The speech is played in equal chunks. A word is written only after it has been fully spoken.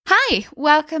Hi,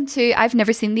 welcome to I've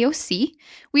Never Seen the OC.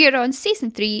 We are on Season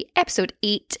 3, Episode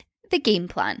 8, The Game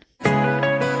Plan.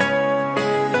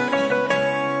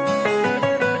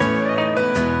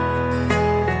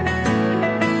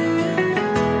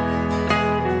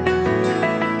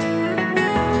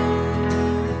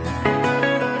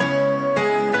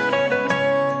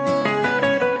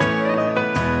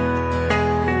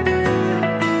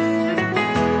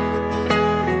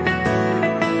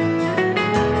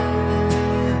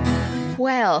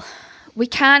 Well, we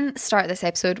can start this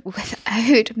episode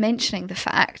without mentioning the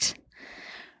fact.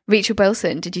 Rachel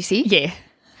Bilson, did you see? Yeah.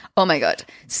 Oh my God.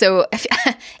 So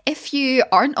if you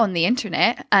aren't on the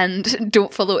internet and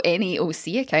don't follow any OC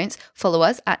accounts, follow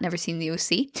us at Never Seen the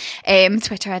OC.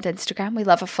 Twitter and Instagram, we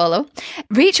love a follow.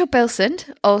 Rachel Bilson,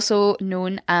 also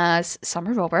known as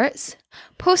Summer Roberts,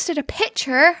 posted a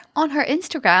picture on her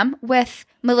Instagram with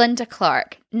Melinda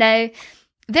Clarke. Now,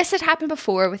 this had happened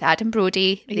before with Adam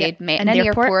Brody. They'd met in an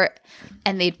airport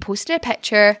and they'd posted a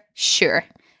picture. Sure.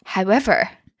 However,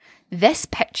 this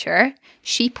picture,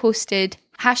 she posted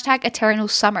 #Eternal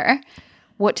Summer.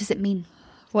 What does it mean?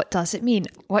 What does it mean?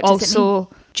 What does it mean?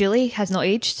 Julie has not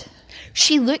aged.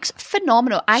 She looks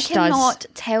phenomenal. I She cannot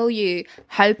tell you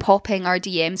how popping our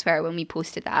DMs were when we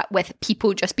posted that, with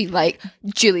people just being like,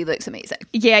 Julie looks amazing.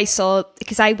 Yeah, I saw,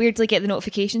 because I weirdly get the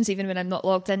notifications even when I'm not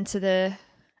logged into the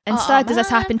Insta. Does this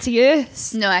happen to you?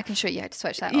 No, I can show you how to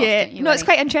switch that off. Yeah, Don't you no, it's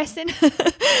worry. quite interesting.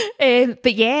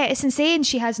 But yeah, it's insane.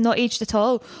 She has not aged at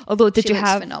all. Although, She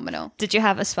looks phenomenal. Did you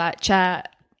have a swatch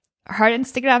at her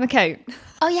Instagram account?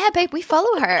 Oh yeah, babe, we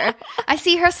follow her. I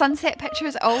see her sunset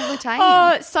pictures all the time.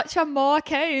 Oh, it's such a ma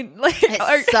account. Like,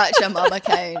 It's such a mum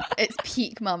account. It's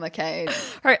peak mum account.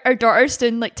 her daughter's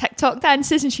doing like TikTok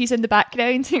dances and she's in the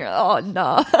background. You're like, oh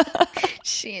no.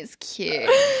 She is cute.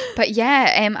 But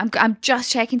yeah, I'm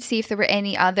just checking to see if there were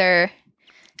any other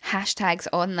hashtags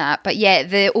on that. But yeah,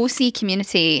 the OC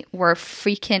community were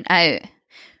freaking out.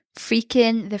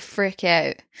 Freaking the frick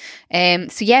out.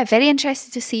 So yeah, very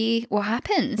interested to see what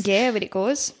happens. Yeah, where it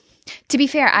goes. To be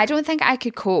fair, I don't think I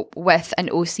could cope with an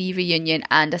OC reunion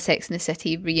and a Sex and the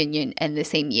City reunion in the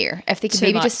same year. If they could Too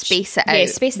maybe much. just space it out, Yeah,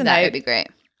 space them that out. would be great.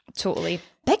 Totally.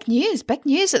 Big news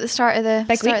at the start of the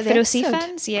Big start week of the for OC episode.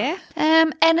 fans, yeah.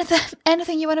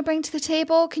 Anything you want to bring to the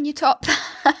table? Can you top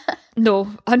that?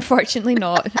 No, unfortunately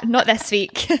not. Not this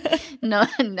week. No,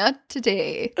 not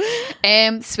today.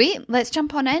 Sweet. Let's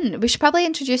jump on in. We should probably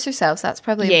introduce ourselves. That's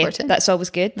probably important. That's always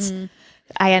good.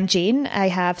 I am Jane. I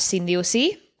have seen the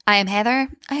OC. I am Heather.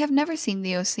 I have never seen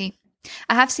the OC.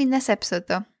 I have seen this episode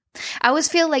though. I always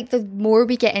feel like the more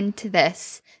we get into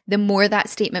this, the more that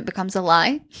statement becomes a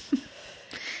lie.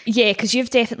 Yeah, because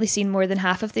you've definitely seen more than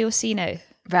half of the OC now.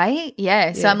 Right?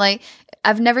 Yeah. So I'm like,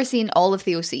 I've never seen all of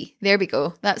the OC. There we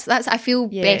go. That's. I feel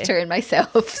better in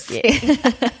myself.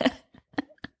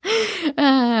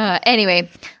 Anyway,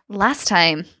 last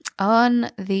time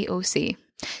on the OC, it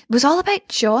was all about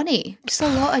Johnny. Just a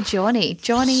lot of Johnny.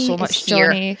 Johnny So is much here.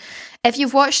 Johnny. If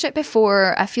you've watched it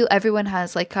before, I feel everyone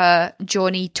has like a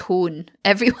Johnny tone.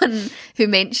 Everyone who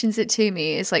mentions it to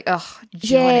me is like, oh,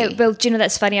 Johnny. Yeah, well, do you know,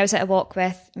 that's funny. I was at a walk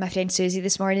with my friend Susie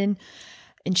this morning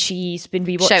and she's been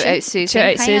rewatching. Shout out Susie.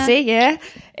 Shout out Hiya. Susie,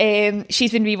 yeah.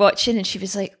 She's been rewatching and she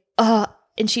was like, oh,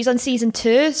 and she's on season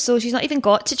 2, so she's not even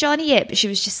got to Johnny yet, but she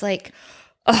was just like,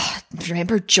 oh,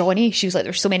 remember Johnny? She was like,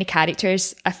 there's so many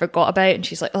characters I forgot about, and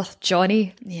she's like, oh,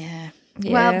 Johnny. Yeah.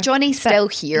 Yeah. Well, Johnny's still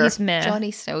here. He's meh.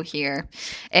 Johnny's still here.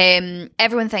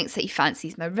 Everyone thinks that he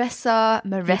fancies Marissa.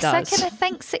 Marissa does. kind of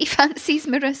thinks that he fancies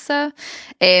Marissa.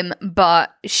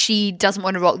 But she doesn't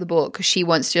want to rock the boat because she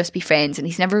wants to just be friends. And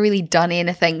he's never really done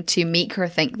anything to make her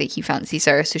think that he fancies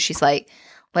her. So she's like,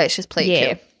 let's just play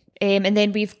it cool. And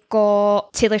then we've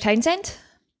got Taylor Townsend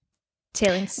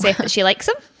telling Seth that she likes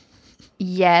him.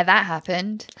 Yeah, that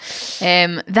happened.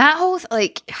 That whole,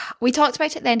 we talked about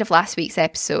it at the end of last week's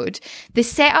episode. The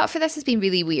setup for this has been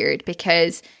really weird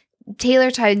because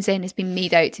Taylor Townsend has been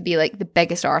made out to be like the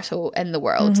biggest arsehole in the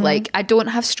world. Mm-hmm. Like, I don't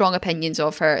have strong opinions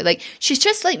of her. Like, she's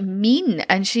just like mean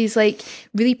and she's like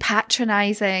really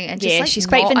patronizing and just She's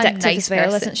not quite vindictive a nice as well,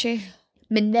 person. isn't she?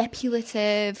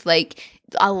 Manipulative, like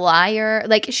a liar.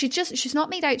 Like, she's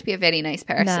not made out to be a very nice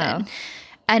person. No.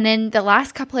 And in the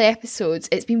last couple of episodes,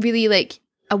 it's been really like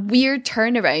a weird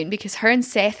turnaround because her and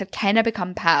Seth have kind of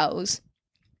become pals.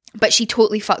 But she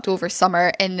totally fucked over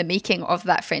Summer in the making of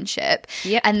that friendship.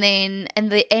 Yep. And then in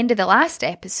the end of the last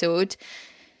episode,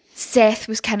 Seth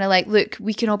was kind of like, look,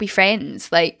 we can all be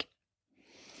friends. Like,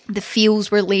 the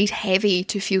feels were laid heavy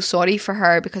to feel sorry for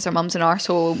her because her mum's an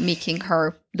arsehole making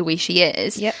her the way she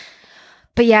is. Yep.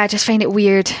 But yeah, I just find it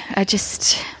weird.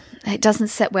 It doesn't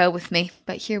sit well with me,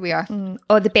 but here we are.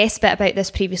 Oh, the best bit about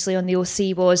this previously on the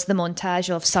OC was the montage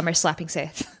of Summer slapping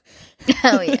Seth.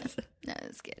 Oh, yeah. That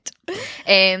was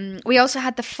good. We also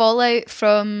had the fallout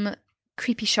from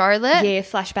Creepy Charlotte. Yeah,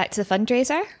 flashback to the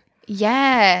fundraiser.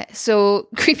 Yeah, so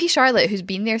Creepy Charlotte, who's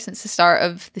been there since the start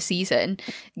of the season,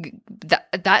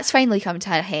 that's finally come to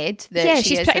a head. Yeah,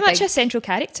 she's pretty much a central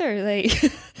character. Like,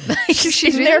 she's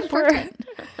really there for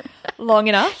long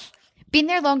enough. Been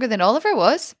there longer than Oliver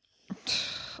was.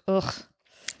 Ugh.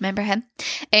 Remember him?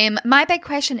 My big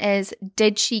question is,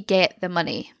 did she get the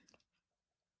money?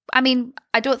 I mean,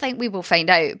 I don't think we will find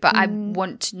out, but I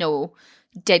want to know,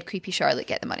 did Creepy Charlotte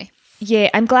get the money?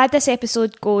 Yeah, I'm glad this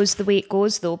episode goes the way it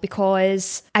goes, though,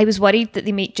 because I was worried that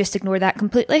they might just ignore that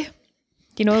completely.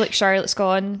 You know, like Charlotte's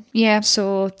gone. Yeah.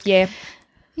 So, yeah.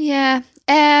 Yeah.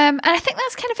 And I think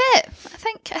that's kind of it.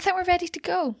 I think we're ready to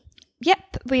go.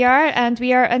 Yep, we are. And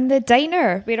we are in the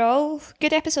diner. We're all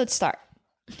good episodes start.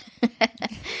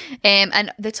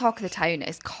 And the talk of the town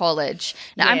is college.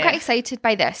 Now, I'm Yeah. quite excited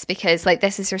by this because, like,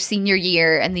 this is their senior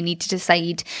year and they need to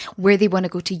decide where they want to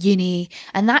go to uni,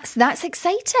 and that's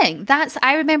exciting.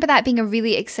 I remember that being a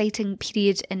really exciting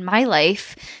period in my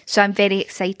life, so I'm very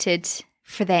excited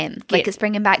for them. Like, Yeah. it's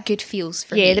bringing back good feels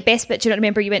for me. Yeah, the best bit, do you not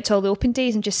remember you went to all the open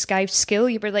days and just skived school?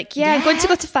 You were like, I'm going to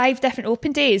go to 5 different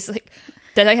open days. Like,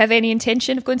 did I have any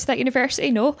intention of going to that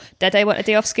university? No. Did I want a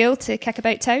day off school to kick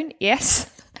about town? Yes.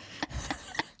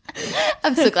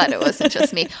 I'm so glad it wasn't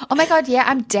just me. Oh my god, yeah,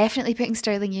 I'm definitely putting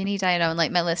Stirling Uni down on like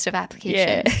my list of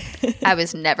applications. Yeah. I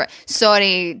was never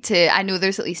I know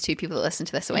there's at least 2 people that listen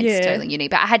to this that went to Stirling Uni,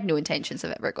 but I had no intentions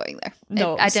of ever going there.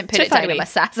 No, I didn't put too it far down away. on my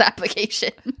SAS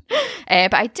application.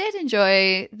 But I did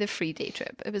enjoy the free day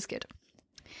trip. It was good.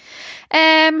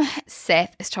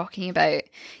 Seth is talking about,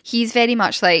 he's very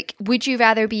much like, would you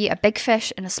rather be a big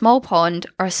fish in a small pond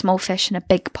or a small fish in a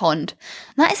big pond?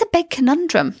 And that is a big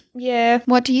conundrum. Yeah.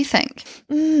 What do you think?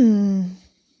 I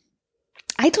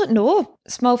don't know.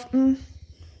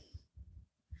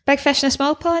 Big fish in a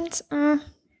small pond?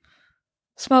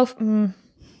 Small...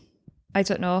 I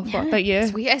don't know. What about you?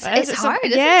 It's weird. It's hard,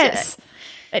 isn't yes.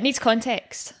 It needs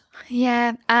context.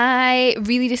 Yeah, I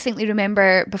really distinctly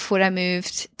remember before I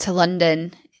moved to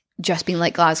London just being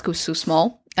like, Glasgow's so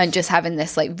small, and just having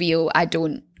this like real, I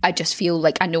just feel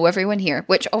like I know everyone here,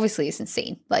 which obviously is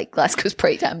insane. Like, Glasgow's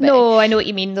pretty damn big. No, I know what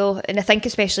you mean though. And I think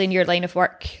especially in your line of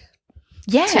work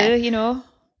Yeah. too, you know.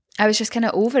 I was just kind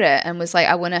of over it and was like,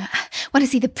 I want to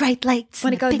see the bright lights.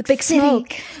 Want to go to the big city.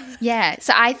 smoke. Yeah,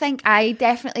 so I think I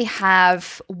definitely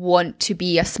want to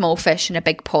be a small fish in a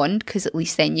big pond, because at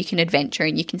least then you can adventure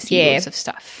and you can see loads of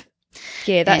stuff.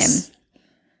 Yeah,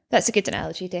 that's a good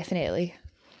analogy, definitely.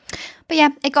 But yeah,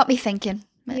 it got me thinking.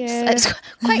 It's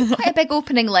quite a big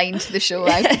opening line to the show,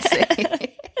 I would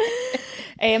say.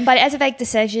 But it is a big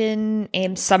decision.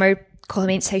 Summer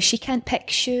comments how she can't pick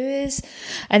shoes,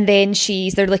 and then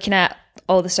they're looking at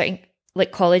all the certain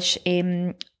like college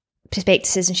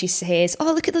prospectuses, and she says,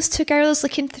 "Oh, look at those 2 girls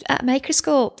looking at a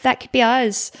microscope. That could be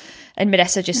us." And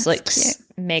Marissa just looks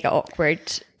mega awkward,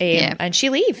 and she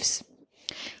leaves.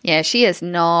 Yeah, she is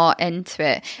not into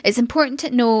it. It's important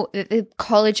to know that the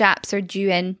college apps are due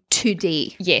in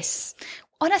today. Yes.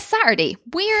 On a Saturday.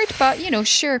 Weird, but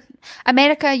sure.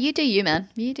 America, you do you, man.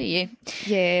 You do you.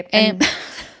 Yeah.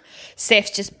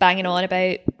 Seth's just banging on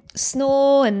about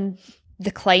snow and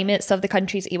the climates of the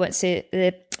countries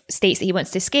the states that he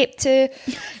wants to escape to.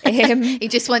 He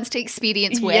just wants to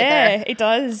experience weather. Yeah, he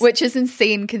does. Which is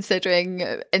insane, considering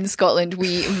in Scotland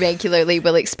we regularly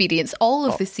will experience all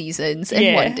of the seasons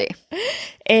in one day.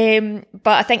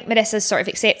 But I think Marissa's sort of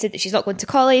accepted that she's not going to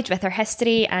college with her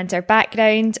history and her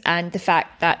background and the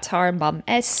fact that her mum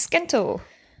is Skinto.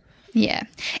 Yeah.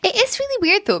 It is really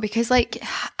weird though, because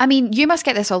you must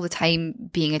get this all the time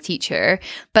being a teacher,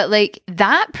 but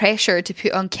that pressure to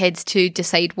put on kids to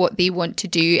decide what they want to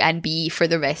do and be for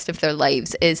the rest of their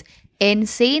lives is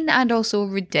insane and also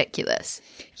ridiculous.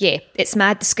 Yeah, it's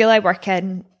mad. The school I work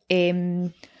in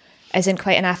is in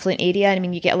quite an affluent area. And I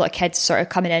mean, you get a lot of kids sort of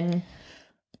coming in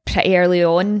pretty early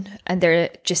on and they're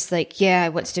just like, I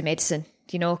want to do medicine,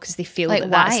 because they feel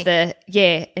that's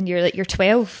and you're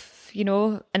 12.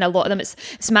 And a lot of them,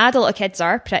 it's mad. A lot of kids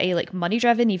are pretty money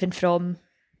driven, even from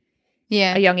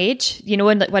a young age. And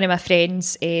one of my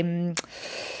friends,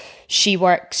 she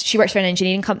works for an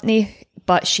engineering company,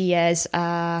 but she is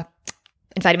a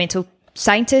environmental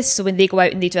scientist. So when they go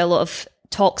out and they do a lot of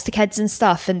talks to kids and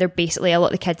stuff, and they're basically, a lot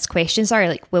of the kids' questions are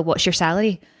like, well, what's your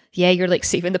salary? Yeah, you're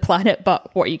saving the planet,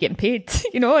 but what are you getting paid?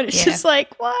 And it's just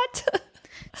like, what?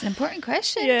 It's an important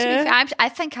question. Yeah. To be fair. I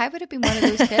think I would have been one of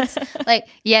those kids. Like,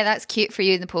 yeah, that's cute for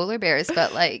you and the polar bears,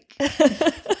 but like,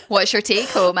 what's your take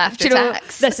home after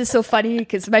tax? This is so funny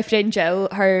because my friend Jill,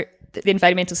 the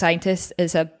environmental scientist,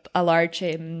 is a large,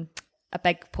 a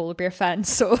big polar bear fan.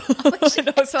 So, so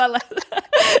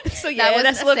yeah,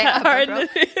 let's look at her.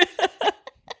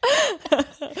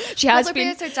 She has polar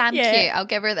been. Bears are damn cute. I'll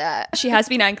give her that. She has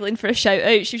been angling for a shout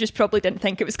out. She just probably didn't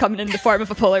think it was coming in the form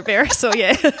of a polar bear. So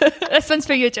yeah, this one's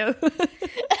for you, Jill.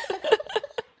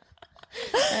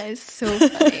 That is so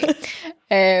funny.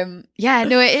 Yeah,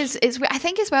 no, it is. It's. I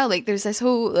think as well. Like, there's this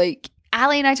whole like.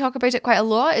 Ali and I talk about it quite a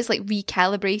lot. Is like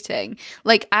recalibrating.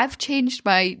 Like, I've changed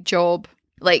my job.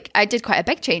 Like, I did quite a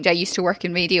big change. I used to work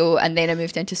in radio and then I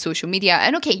moved into social media.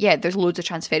 And okay, yeah, there's loads of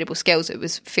transferable skills. It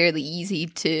was fairly easy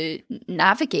to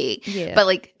navigate. Yeah. But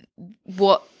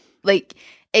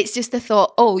it's just the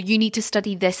thought, oh, you need to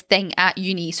study this thing at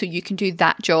uni so you can do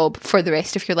that job for the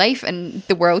rest of your life. And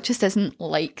the world just isn't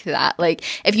like that. Like,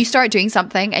 if you start doing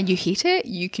something and you hate it,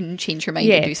 you can change your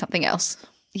mind and do something else.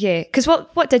 Yeah. Because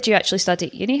what did you actually study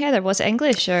at uni, Heather? Was it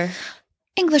English or...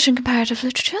 English and comparative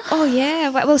literature. Oh, yeah.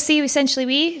 Well, see, essentially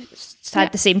we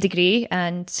had the same degree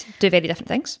and do very different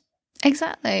things.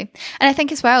 Exactly. And I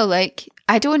think as well, like,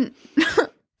 I don't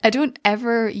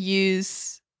ever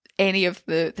use any of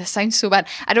this sounds so bad.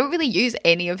 I don't really use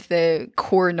any of the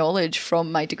core knowledge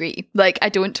from my degree. Like,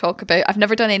 I've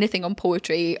never done anything on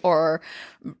poetry or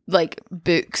like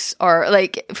books or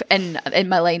like in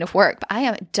my line of work, but I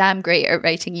am damn great at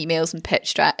writing emails and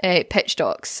pitch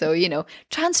docs. So, you know,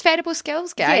 transferable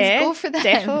skills, guys. Go for them.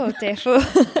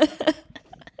 Defo.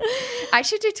 I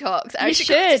should do talks. You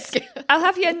should. I'll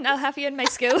have you in my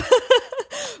skill.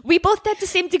 We both did the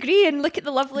same degree, and look at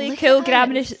the lovely, cool,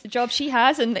 glamorous job she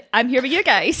has, and I'm here with you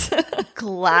guys.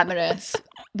 Glamorous.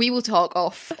 We will talk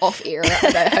off air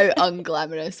about how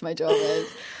unglamorous my job is.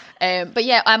 But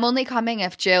yeah, I'm only coming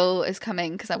if Jill is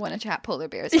coming because I want to chat polar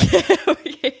bears.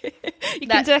 You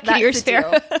can do a careers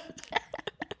fair.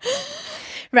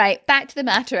 Right, back to the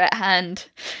matter at hand.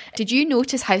 Did you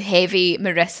notice how heavy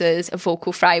Marissa's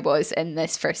vocal fry was in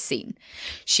this first scene?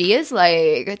 She is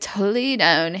like totally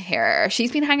down here. She's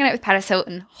been hanging out with Paris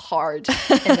Hilton hard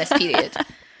in this period.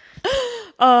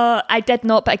 I did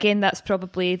not, but again, that's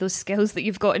probably those skills that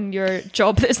you've got in your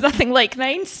job that's nothing like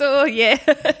mine, so yeah.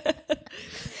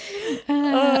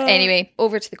 Anyway,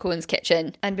 over to the Cohen's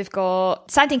kitchen. And we've got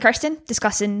Sandy and Kirsten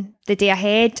discussing the day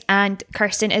ahead, and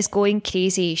Kirsten is going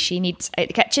crazy. She needs out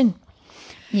the kitchen.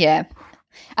 Yeah.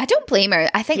 I don't blame her.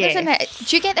 I think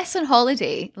do you get this on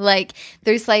holiday? Like,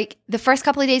 there's like the first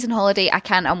couple of days on holiday, I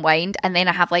can't unwind, and then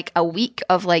I have like a week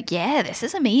of like, yeah, this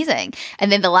is amazing.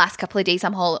 And then the last couple of days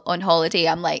I'm on holiday,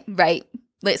 I'm like, right,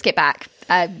 let's get back.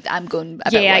 I'm going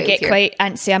a bit wild I get here. Quite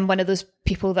antsy. I'm one of those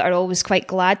people that are always quite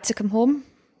glad to come home,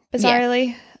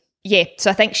 bizarrely. Yeah, so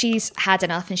I think she's had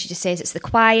enough and she just says it's the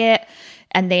quiet.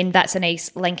 And then that's a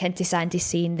nice link into Sandy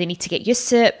saying they need to get used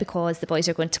to it because the boys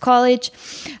are going to college.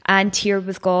 And here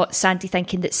we've got Sandy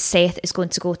thinking that Seth is going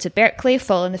to go to Berkeley,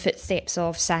 following the footsteps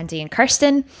of Sandy and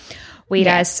Kirsten.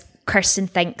 Whereas Kirsten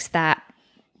thinks that,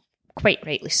 quite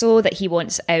rightly so, that he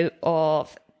wants out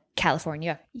of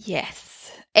California. Yes.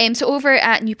 So over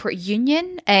at Newport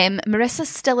Union, Marissa's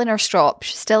still in her strop.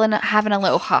 She's still having a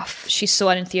little huff. She's so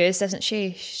unenthused, isn't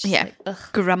she? She's like,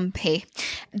 grumpy.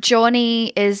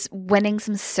 Johnny is winning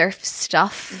some surf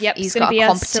stuff. Yep, he's going to got be a a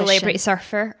competition. celebrity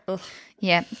surfer. Ugh.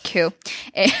 Yeah, cool.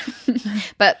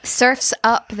 But surf's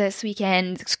up this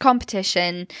weekend. It's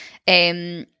competition.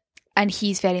 And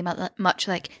he's very much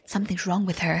like, something's wrong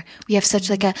with her. We have such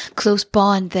like a close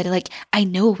bond that like, I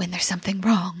know when there's something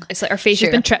wrong. It's like her face has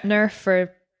been tripping her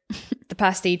for the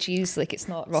past ages. Like, it's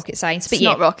not rocket science. But it's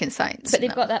not rocket science. But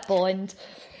they've got that bond.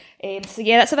 So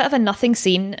yeah, that's a bit of a nothing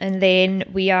scene. And then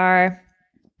we are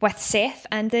with Seth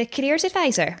and the careers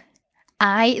advisor.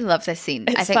 I love this scene.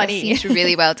 I think funny. this scene's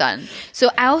really well done. So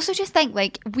I also just think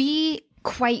like we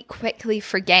quite quickly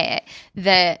forget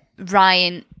that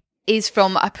Ryan is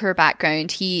from a poor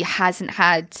background. He hasn't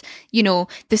had, you know,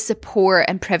 the support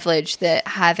and privilege that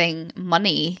having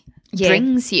money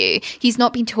brings you. He's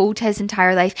not been told his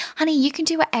entire life, honey, you can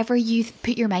do whatever you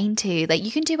put your mind to. Like,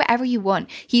 you can do whatever you want.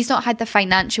 He's not had the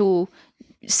financial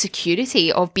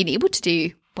security of being able to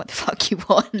do what the fuck you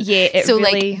want. Yeah, so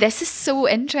really, like, this is so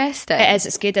interesting. It is.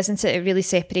 It's good, isn't it? It really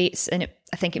separates, and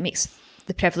I think it makes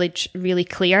the privilege really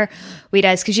clear.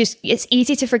 Whereas, because it's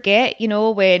easy to forget, you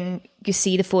know, when you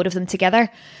see the four of them together.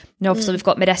 And obviously we've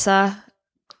got Marissa,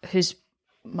 whose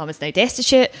mum is now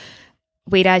destitute,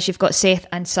 whereas you've got Seth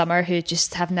and Summer, who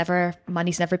just have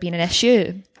money's never been an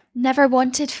issue. Never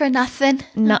wanted for nothing.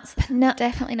 No,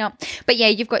 Definitely not. But yeah,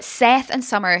 you've got Seth and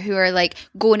Summer who are like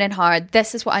going in hard.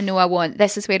 This is what I know I want.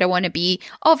 This is where I want to be.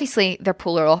 Obviously, they're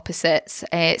polar opposites.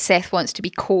 Seth wants to be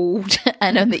cold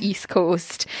and on the East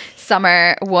Coast.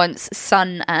 Summer wants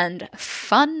sun and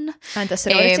fun. And a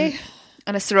sorority.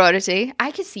 And a sorority.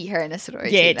 I could see her in a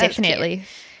sorority. Yeah, That's definitely.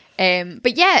 cute.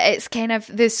 But yeah, it's kind of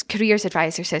this careers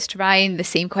advisor says to Ryan the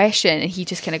same question, and he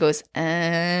just kind of goes,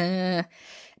 and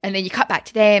then you cut back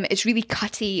to them. It's really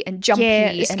cutty and jumpy,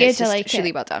 it's and good. it's just I like really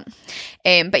it. well done.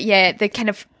 But yeah, the kind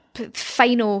of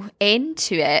final end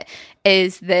to it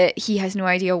is that he has no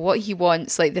idea what he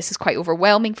wants. Like, this is quite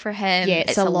overwhelming for him. Yeah,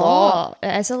 it's a lot.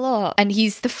 It is a lot. And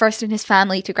he's the first in his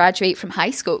family to graduate from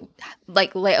high school,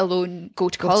 like, let alone go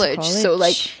to college. So,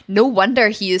 like, no wonder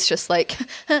he is just like,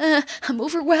 I'm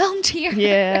overwhelmed here.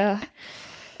 Yeah.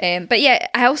 But yeah,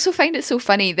 I also find it so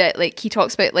funny that, like, he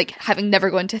talks about, like, having never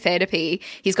gone to therapy.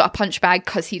 He's got a punch bag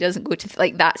because he doesn't go to,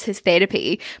 like, that's his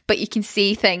therapy. But you can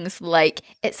say things like,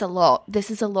 it's a lot.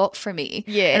 This is a lot for me.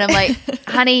 Yeah. And I'm like,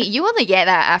 honey, you only get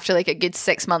that after, like, a good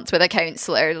 6 months with a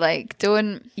counsellor. Like,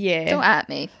 don't at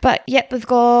me. But yep,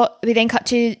 we then cut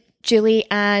to Julie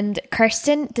and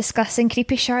Kirsten discussing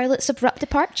creepy Charlotte's abrupt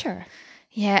departure.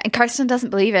 Yeah, and Kirsten doesn't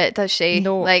believe it, does she?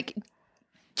 No. Like,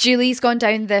 Julie's gone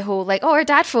down the whole, like, oh, her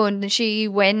dad phoned and she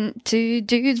went to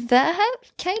do that,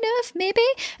 kind of, maybe.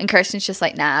 And Kirsten's just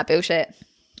like, nah, bullshit.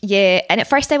 Yeah, and at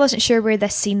first I wasn't sure where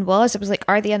this scene was. I was like,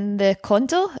 are they in the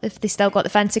condo? If they still got the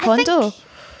fancy condo?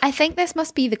 I think this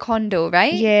must be the condo,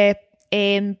 right? Yeah,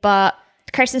 but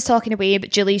Kirsten's talking away,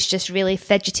 but Julie's just really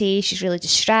fidgety. She's really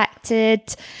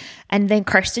distracted. And then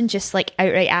Kirsten just, like,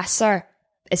 outright asks her,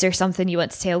 is there something you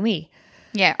want to tell me?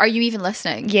 Yeah, are you even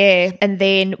listening? Yeah, and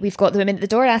then we've got the woman at the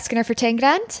door asking her for 10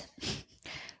 grand.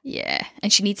 Yeah,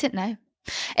 and she needs it now.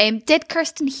 Did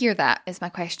Kirsten hear that, is my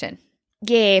question.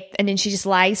 Yeah, and then she just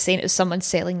lies saying it was someone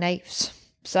selling knives.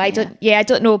 So I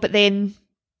don't know, but then,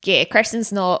 yeah,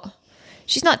 Kirsten's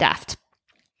she's not daft.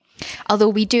 Although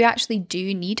we do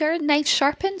need our knives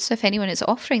sharpened, so if anyone is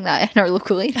offering that in our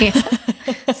local area,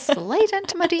 slide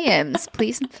into my DMs,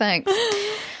 please and thanks.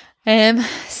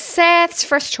 Seth's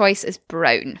first choice is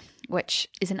Brown, which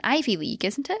is an Ivy League,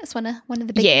 isn't it? It's one of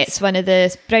the big. Yeah, it's one of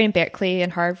the Brown and Berkeley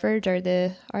and Harvard. Are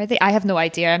they? I have no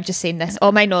idea. I'm just saying this.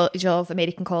 All my knowledge of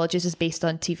American colleges is based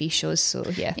on TV shows. So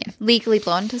yeah. Legally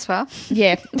Blonde as well.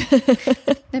 Yeah,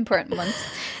 the important ones.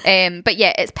 But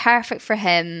yeah, it's perfect for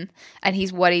him, and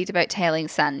he's worried about telling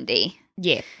Sandy.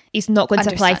 Yeah, he's not going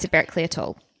to apply to Berkeley at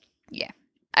all. Yeah.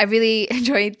 I really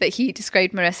enjoyed that he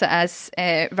described Marissa as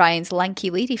Ryan's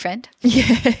lanky lady friend.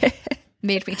 Yeah.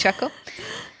 Made me chuckle.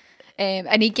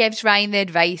 And he gives Ryan the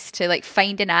advice to, like,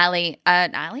 find an ally.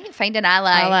 Find an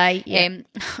ally. Yeah.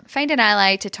 Find an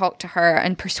ally to talk to her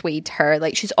and persuade her.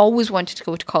 Like, she's always wanted to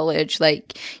go to college.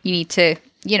 Like, you need to,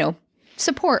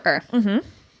 support her. Mm-hmm.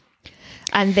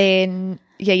 And then,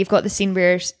 yeah, you've got the scene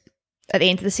where at the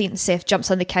end of the scene, Seth jumps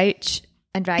on the couch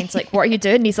and Ryan's like, what are you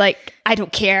doing? And he's like, I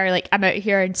don't care. Like, I'm out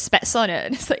here, and spits on it.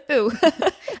 And it's like, oh.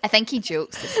 I think he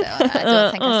jokes to spit on it. I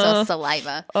don't think I saw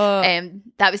saliva.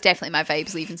 That was definitely my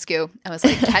vibes leaving school. I was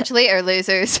like, catch you later,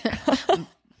 losers.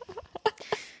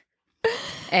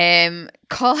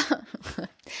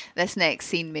 This next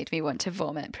scene made me want to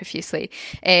vomit profusely.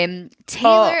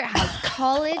 Taylor has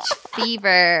college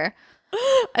fever.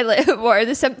 What are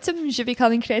the symptoms? You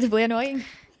become incredibly annoying.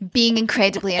 Being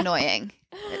incredibly annoying.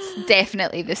 It's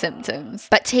definitely the symptoms.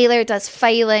 But Taylor does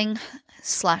filing /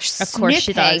 snooping. Of course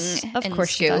she does. Of in course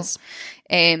she school. does.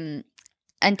 And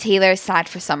Taylor is sad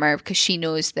for Summer because she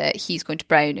knows that he's going to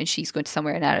Brown and she's going to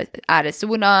somewhere in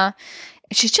Arizona.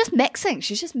 She's just mixing.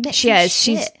 She is.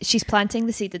 Shit. She's planting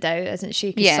the seed of doubt, isn't she?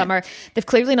 Because Yeah. Summer, they've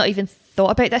clearly not even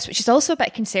thought about this, which is also a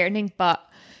bit concerning, but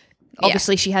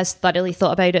obviously she has thoroughly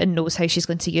thought about it and knows how she's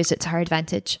going to use it to her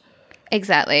advantage.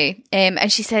 Exactly.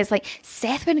 And she says, like,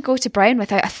 Seth wouldn't go to Brown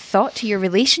without a thought to your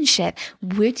relationship,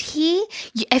 would he?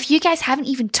 If you guys haven't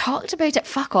even talked about it,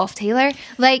 fuck off, Taylor.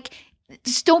 Like,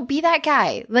 just don't be that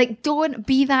guy. Like, don't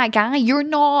be that guy. You're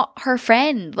not her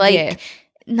friend. Like,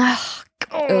 no.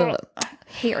 I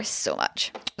hate her so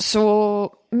much.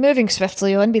 So, moving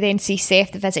swiftly on, we then see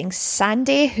Seth visiting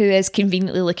Sandy, who is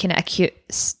conveniently looking at a cute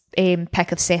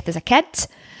pic of Seth as a kid.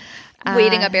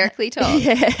 Wearing a Berkeley top.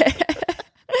 Yeah.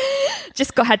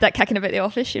 Just had that kicking about the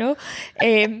office,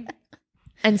 And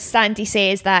Sandy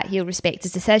says that he'll respect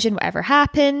his decision, whatever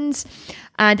happens.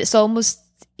 And it's almost,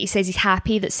 he says he's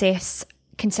happy that Seth's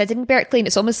considering Berkeley, and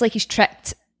it's almost like he's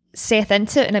tricked Seth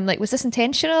into it. And I'm like, was this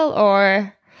intentional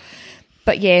or...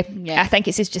 But yeah, I think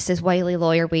it's just his wily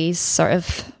lawyer ways sort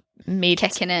of made...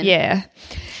 Kicking in. Yeah.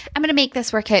 I'm going to make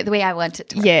this work out the way I want it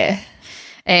to work. Yeah.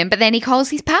 But then he calls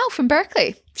his pal from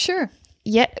Berkeley. Sure.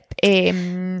 Yep.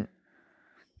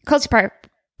 Calls your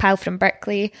pal from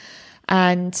Berkeley,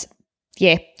 and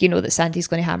yeah, you know that Sandy's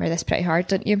going to hammer this pretty hard,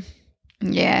 don't you?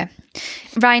 Yeah.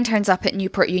 Ryan turns up at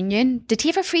Newport Union. Did he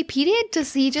have a free period?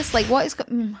 Does he just like what is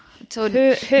so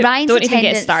Ryan's don't even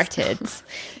get started.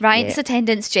 Ryan's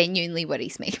attendance genuinely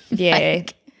worries me. Yeah.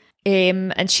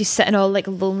 And she's sitting all like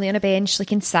lonely on a bench,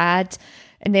 looking sad.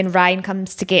 And then Ryan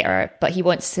comes to get her, but he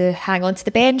wants to hang on to the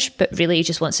bench, but really he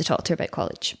just wants to talk to her about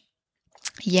college.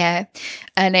 Yeah.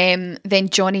 And then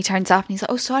Johnny turns up and he's like,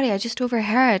 oh, sorry, I just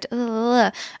overheard.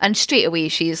 And straight away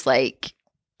she's like,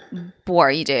 what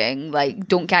are you doing? Like,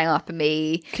 don't gang up on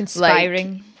me.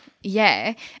 Conspiring. Like,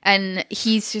 yeah. And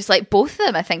he's just like, both of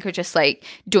them, I think, are just like,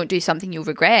 don't do something you'll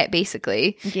regret,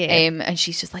 basically. Yeah. And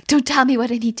she's just like, don't tell me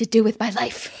what I need to do with my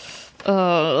life.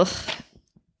 Oh.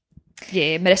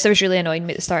 Yeah, Marissa was really annoying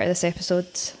me at the start of this episode.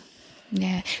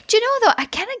 Yeah. Do you know, though, I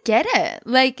kind of get it.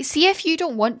 Like, see, if you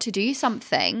don't want to do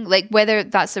something, like whether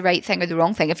that's the right thing or the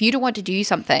wrong thing, if you don't want to do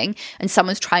something and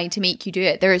someone's trying to make you do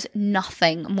it, there is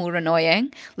nothing more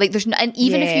annoying. Like, there's no, and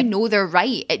even if you know they're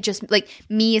right, it just, like,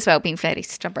 me as well being very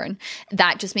stubborn,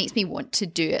 that just makes me want to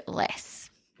do it less,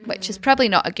 which is probably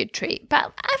not a good trait.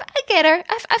 But I get her.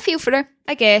 I feel for her,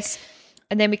 I guess.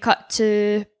 And then we cut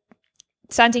to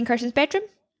Sandy and Kirsten's bedroom.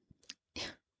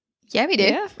 Yeah, we do.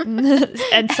 Yeah.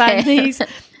 And Sandy's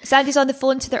on the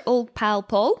phone to their old pal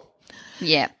Paul.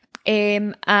 Yeah.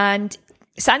 And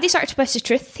Sandy started to twist the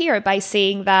truth here by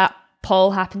saying that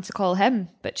Paul happened to call him,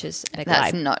 which is a big lie.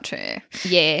 That's not true.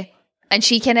 Yeah. And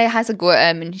she kind of has a go at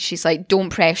him and she's like, don't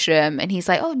pressure him. And he's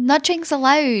like, oh, nudging's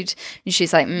allowed. And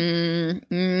she's like,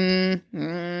 no.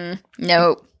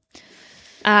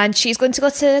 And she's going to go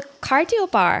to cardio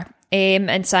bar.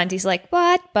 And Sandy's like,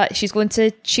 what? But she's going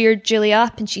to cheer Julie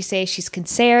up and she says she's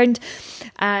concerned.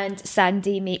 And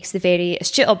Sandy makes the very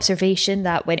astute observation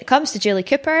that when it comes to Julie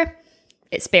Cooper,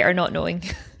 it's better not knowing.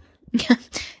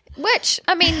 Which,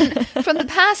 I mean, from the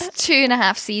past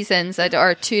 2.5 seasons,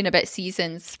 or 2 and a bit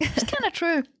seasons, it's kind of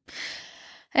true.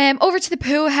 Over to the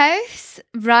pool house,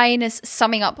 Ryan is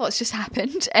summing up what's just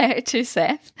happened to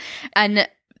Seth. And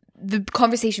the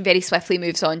conversation very swiftly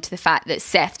moves on to the fact that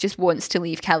Seth just wants to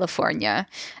leave California.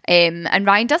 And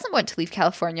Ryan doesn't want to leave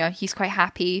California. He's quite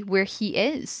happy where he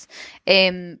is.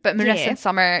 But Marissa and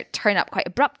Summer turn up quite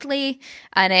abruptly.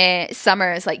 And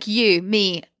Summer is like, you,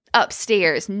 me,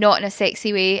 upstairs, not in a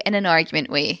sexy way, in an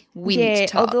argument way. We need to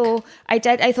talk. Although I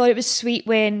thought it was sweet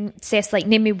when Seth's like,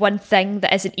 name me one thing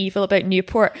that isn't evil about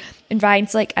Newport. And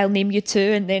Ryan's like, I'll name you 2.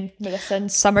 And then Marissa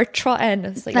and Summer trot in.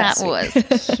 It's like, that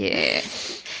was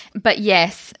cute. But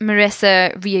yes,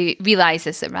 Marissa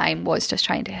realises that Ryan was just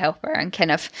trying to help her and kind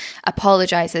of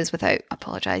apologises without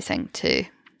apologising to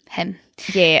him.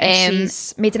 Yeah, and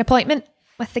she's made an appointment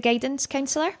with the guidance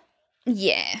counsellor.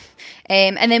 Yeah.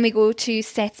 And then we go to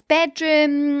Seth's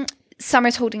bedroom.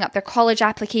 Summer's holding up their college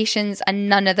applications and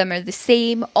none of them are the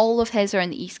same. All of his are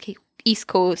in the East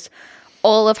Coast.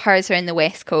 All of hers are in the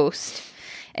West Coast.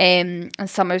 And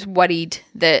Summer's worried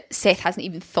that Seth hasn't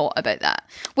even thought about that,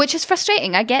 which is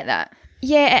frustrating. I get that.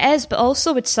 Yeah, it is. But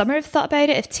also, would Summer have thought about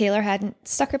it if Taylor hadn't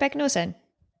stuck her big nose in?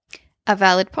 A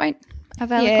valid point.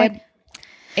 Point.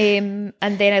 And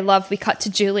then we cut to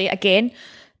Julie again,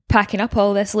 packing up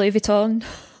all this Louis Vuitton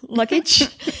luggage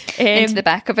into the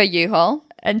back of a U-Haul.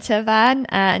 Into a van.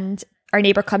 And our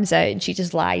neighbour comes out and she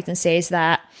just lies and says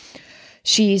that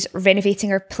she's renovating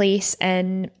her place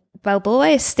in Balboa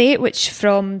Estate, which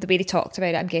from the way they talked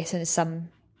about it, I'm guessing is some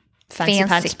fancy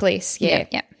pants place.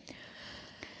 Yeah.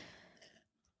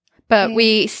 But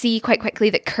we see quite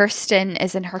quickly that Kirsten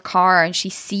is in her car and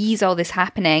she sees all this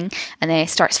happening and then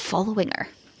starts following her,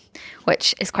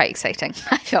 which is quite exciting.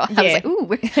 I thought. I was like,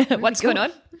 ooh, what's going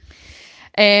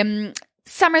on?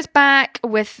 Summer's back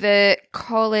with the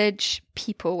college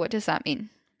people. What does that mean?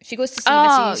 She goes to see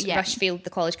Mrs. Rushfield, the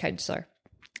college counsellor.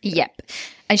 Yep.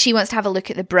 And she wants to have a look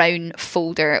at the brown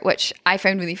folder, which I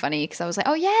found really funny because I was like,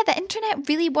 oh yeah, the internet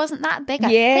really wasn't that big a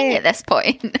thing at this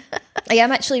point. I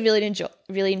am actually really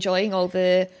enjoying all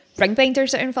the ring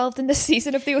binders that are involved in this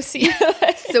season of the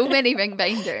OC. So many ring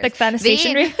binders. Big fan of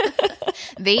stationery.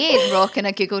 They ain't rocking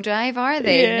a Google Drive, are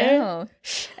they? Yeah.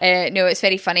 No, it's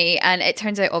very funny. And it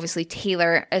turns out, obviously,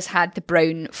 Taylor has had the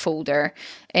brown folder.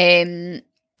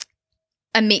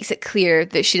 And makes it clear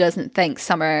that she doesn't think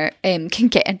Summer can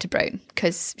get into brown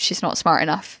because she's not smart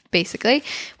enough, basically.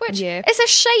 Which is a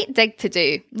shite dig to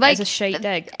do. Like, it's a shite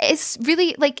dig. It's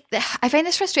really, I find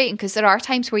this frustrating because there are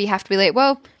times where you have to be like,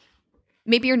 well,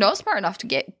 maybe you're not smart enough to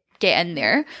get get in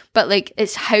there, but like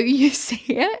it's how you say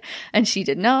it. And she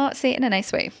did not say it in a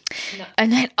nice way. No.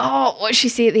 And then, what did she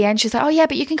say at the end? She's like, oh yeah,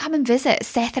 but you can come and visit.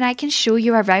 Seth and I can show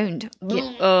you around.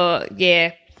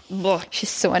 Yeah. She's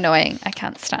so annoying. I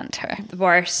can't stand her. The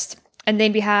worst. And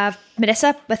then we have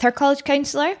Marissa with her college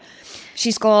counsellor.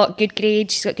 She's got good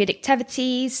grades. She's got good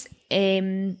activities.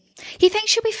 He thinks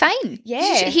she'll be fine.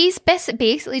 Yeah. He's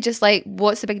basically just like,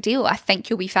 what's the big deal? I think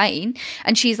you'll be fine.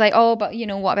 And she's like, oh, but you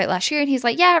know, what about last year? And he's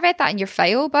like, yeah, I read that in your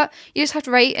file, but you just have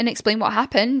to write and explain what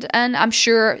happened. And I'm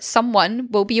sure someone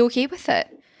will be okay with it.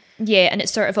 Yeah, and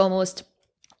it's sort of almost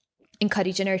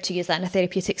encouraging her to use that in a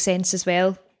therapeutic sense as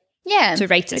well. Yeah. To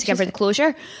write it to give her the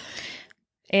closure.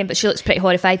 But she looks pretty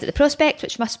horrified at the prospect,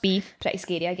 which must be pretty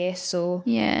scary, I guess. So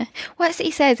yeah. What's it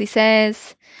he says? He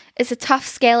says, it's a tough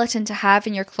skeleton to have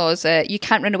in your closet. You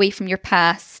can't run away from your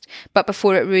past, but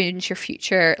before it ruins your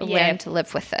future, learn to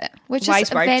live with it. Which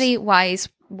is a very wise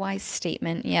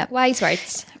statement. Yeah. Wise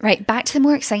words. Right, back to the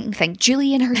more exciting thing.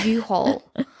 Julie in her U-Haul.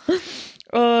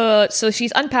 So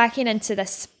she's unpacking into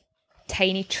this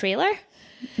tiny trailer.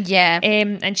 Yeah.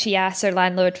 And she asks her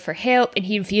landlord for help and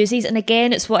he refuses. And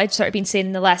again, it's what I'd sort of been saying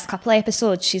in the last couple of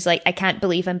episodes. She's like, I can't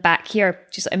believe I'm back here.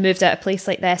 She's like, I moved out of a place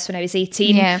like this when I was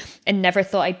 18 and never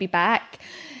thought I'd be back.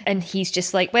 And he's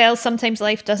just like, well, sometimes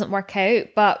life doesn't work out.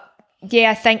 But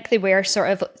yeah, I think they were sort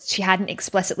of, she hadn't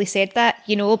explicitly said that,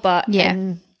 you know, but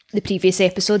in the previous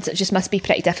episodes, it just must be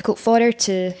pretty difficult for her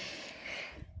to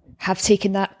have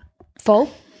taken that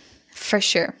fall. For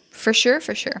sure.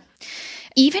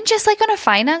 Even just like on a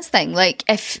finance thing, like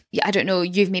if, I don't know,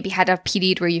 you've maybe had a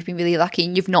period where you've been really lucky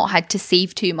and you've not had to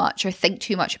save too much or think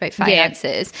too much about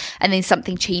finances, and then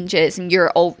something changes and you're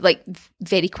all like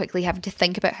very quickly having to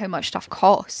think about how much stuff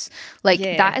costs. Like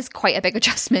that is quite a big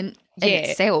adjustment in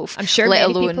itself. I'm sure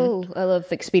many people will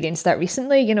have experienced that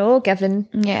recently, you know, given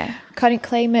current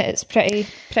climate. It's pretty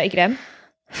grim.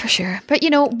 For sure. But, you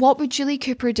know, what would Julie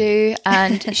Cooper do?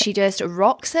 And she just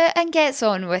rocks it and gets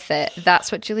on with it. That's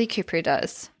what Julie Cooper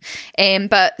does.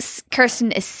 But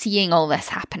Kirsten is seeing all this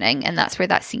happening, and that's where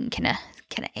that scene kind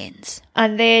of ends.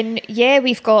 And then,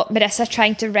 we've got Marissa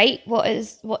trying to write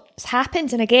what's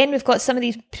happened. And again, we've got some of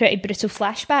these pretty brutal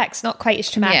flashbacks, not quite as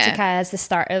traumatic as the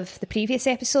start of the previous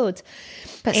episode.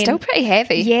 But still pretty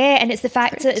heavy. Yeah, and it's the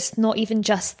fact that it's not even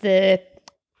just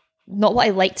not what I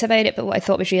liked about it, but what I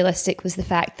thought was realistic was the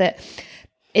fact that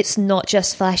it's not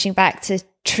just flashing back to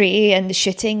Trey and the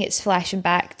shooting, it's flashing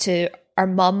back to our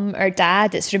mum or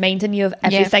dad. It's reminding you of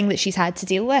everything that she's had to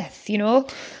deal with, you know?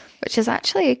 Which is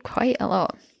actually quite a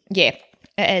lot. Yeah,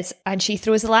 it is. And she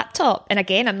throws the laptop. And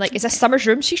again, I'm like, is this Summer's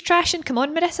room she's trashing? Come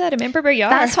on, Marissa, remember where you are.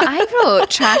 That's what I wrote.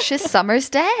 Trashes Summer's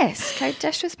desk. How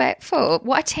disrespectful.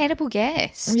 What a terrible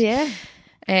guest. Yeah.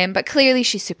 But clearly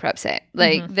she's super upset.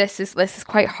 Like this is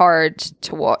quite hard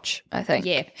to watch, I think.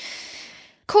 Yeah.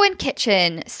 Cohen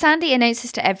Kitchen. Sandy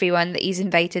announces to everyone that he's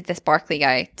invited this Barkley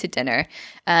guy to dinner,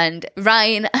 and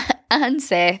Ryan and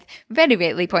Seth very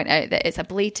rightly point out that it's a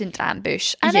blatant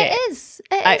ambush, and it is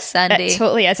Sandy. It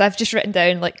totally is. I've just written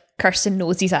down like Kirsten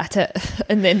knows he's at it,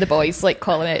 and then the boys like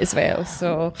calling it as well.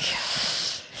 So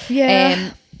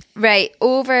yeah. Right,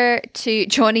 over to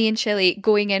Johnny and Shelley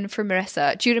going in for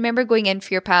Marissa. Do you remember going in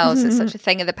for your pals? It's such a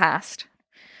thing of the past.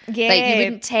 Yeah. Like, you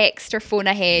wouldn't text or phone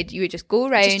ahead. You would just go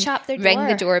around, ring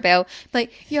the doorbell.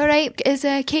 Like, you all right? Is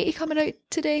Katie coming out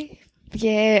today?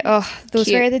 Yeah. Oh,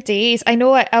 those were the days. I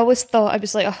know. I always thought, I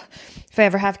was like, oh, if I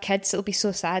ever have kids, it'll be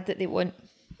so sad that they won't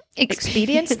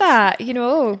experience that, you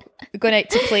know, going out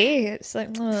to play. It's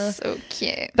like, oh. So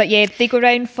cute. But yeah, they go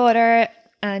round for her.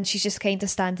 And she's just kind of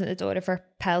standing at the door of her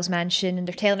pal's mansion, and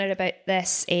they're telling her about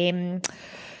this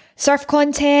surf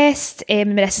contest.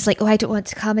 Marissa's like, oh, I don't want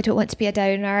to come. I don't want to be a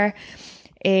downer.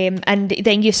 And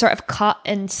then you sort of cut,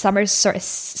 and Summer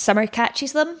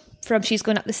catches them from she's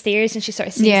going up the stairs, and she sort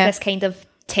of sees this kind of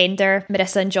tender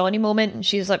Marissa and Johnny moment, and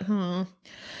she's like,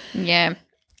 Yeah.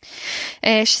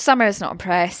 Summer is not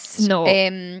impressed. No.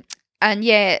 And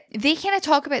yeah, they kind of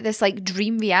talk about this like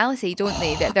dream reality, don't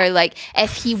they? That they're like,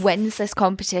 if he wins this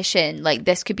competition, like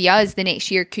this could be us. The next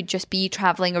year could just be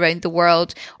traveling around the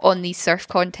world on these surf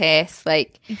contests.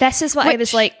 Like, this is what I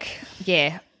was like,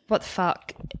 yeah, what the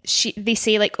fuck? They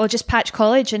say like, oh, just patch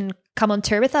college and come on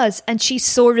tour with us. And she's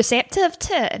so receptive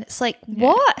to it. And it's like,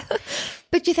 what?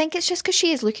 But do you think it's just because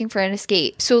she is looking for an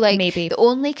escape? So like, maybe the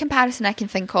only comparison I can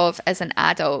think of as an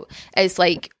adult is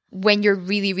like when you're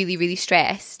really, really, really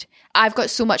stressed I've got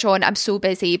so much on, I'm so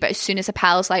busy, but as soon as a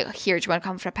pal's like, here, do you want to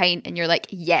come for a pint? And you're like,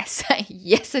 yes,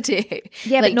 yes I do.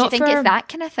 Yeah, like, but not do you think for, it's that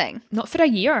kind of thing? Not for a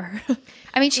year.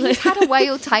 I mean, she's had a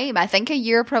wild time. I think a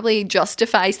year probably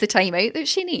justifies the time out that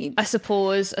she needs. I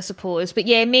suppose. But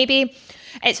yeah, maybe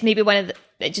it's maybe one of the,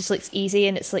 it just looks easy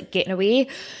and it's like getting away.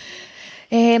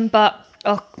 But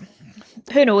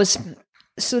who knows?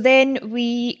 So then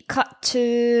we cut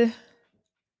to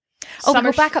we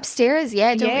go back upstairs,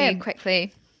 don't we?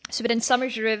 Quickly. So we're in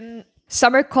Summer's room.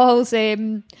 Summer calls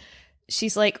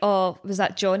she's like, oh, was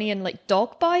that Johnny and like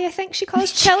dog boy, I think she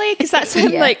calls Chili, because that's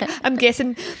him. Like, I'm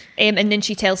guessing. And then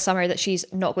she tells Summer that she's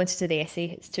not going to do the essay.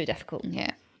 It's too difficult.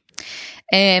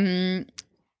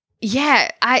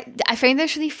 I find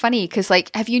this really funny because, like,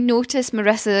 have you noticed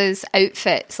Marissa's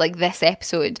outfits, like, this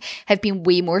episode have been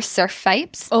way more surf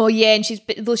vibes? Oh, yeah, and she's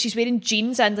wearing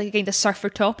jeans and, like, a kind of surfer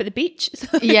top at the beach.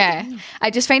 Yeah, I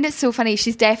just find it so funny.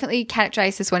 She's definitely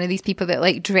characterised as one of these people that,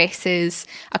 like, dresses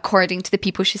according to the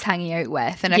people she's hanging out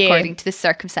with and according to the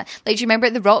circumstance. Like, do you remember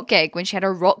at the rock gig when she had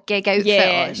her rock gig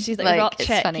outfit on? She's like a rock it's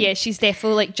chick. funny. Yeah, she's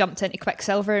definitely, like, jumped into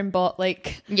Quicksilver and bought,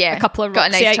 like, a couple of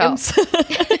got Roxy a nice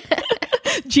items.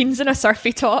 Jeans and a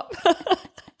surfy top.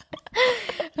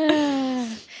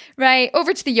 Right,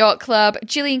 over to the yacht club.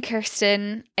 Julie and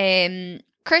Kirsten.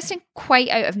 Kirsten, quite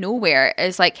out of nowhere,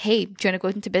 is like, hey, do you want to go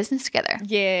into business together?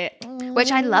 Yeah.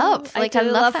 Which I love. Like, I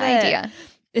love that idea.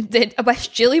 And then I wish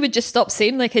Julie would just stop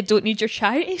saying, like, I don't need your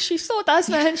charity. She so does,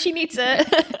 man. She needs it.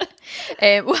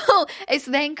 Well, it's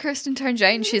then Kirsten turns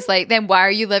around and she's like, then why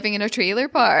are you living in a trailer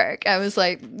park? I was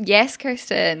like, yes,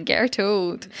 Kirsten, get her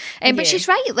told. But she's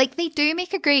right. Like, they do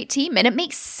make a great team and it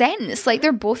makes sense. Like,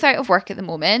 they're both out of work at the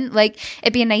moment. Like,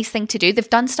 it'd be a nice thing to do. They've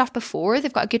done stuff before.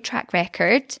 They've got a good track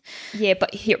record. Yeah,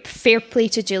 but here, fair play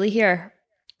to Julie here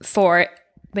for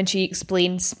when she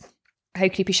explains how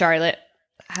creepy Charlotte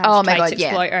has tried to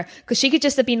exploit her. Because she could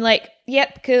just have been like,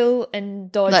 yep, cool, and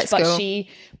dodge. Let's go. She,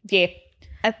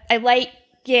 I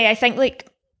think, like,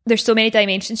 there's so many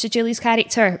dimensions to Julie's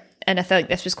character, and I think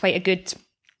this was quite a good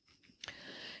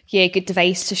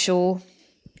device to show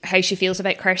how she feels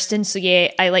about Kirsten. So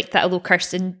yeah, I like that. Although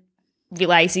Kirsten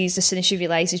realizes, as soon as she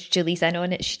realizes Julie's in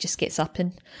on it, she just gets up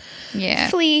and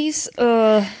flees.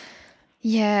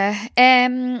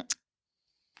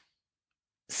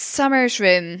 Summer's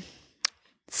room.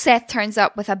 Seth turns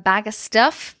up with a bag of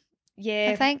stuff. Yeah,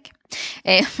 I think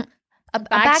a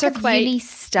bag of uni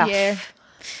stuff. Yeah.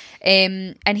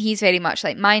 And he's very much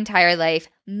like, my entire life,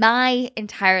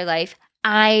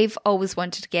 I've always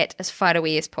wanted to get as far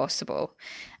away as possible.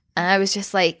 And I was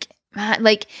just like, man,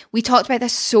 like, we talked about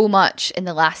this so much in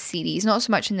the last series, not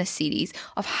so much in this series,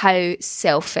 of how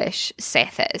selfish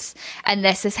Seth is. And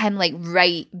this is him, like,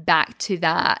 right back to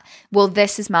that. Well,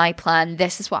 this is my plan.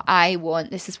 This is what I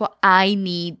want. This is what I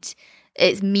need.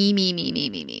 It's me.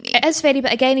 It is very,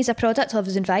 but again, he's a product of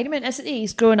his environment, isn't he?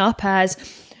 He's grown up as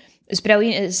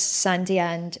brilliant as Sandy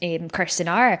and Kirsten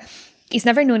are. He's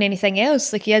never known anything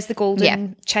else. Like, he is the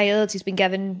golden child. He's been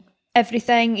given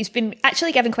everything. He's been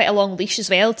actually given quite a long leash as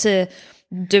well to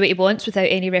do what he wants without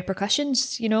any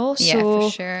repercussions, you know? Yeah,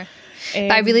 for sure.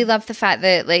 But I really love the fact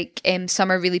that, like,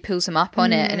 Summer really pulls him up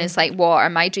on it and it's like, what, are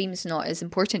my dreams not as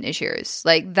important as yours?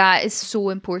 Like, that is so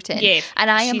important. Yeah, and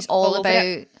I am all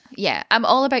about... Yeah, I'm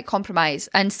all about compromise.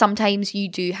 And sometimes you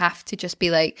do have to just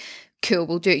be like, cool,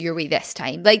 we'll do it your way this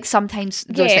time. Like, sometimes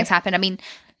those things happen. I mean,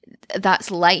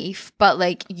 that's life, but,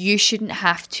 like, you shouldn't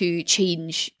have to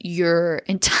change your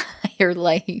entire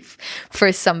life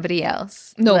for somebody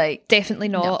else. No, like, definitely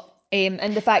not. No.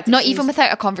 And the fact that not even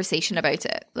without a conversation about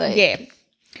it. Like,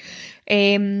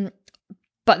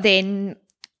 but then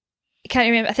I can't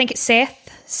remember. I think it's Seth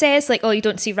says, like, oh, you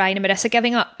don't see Ryan and Marissa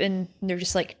giving up, and they're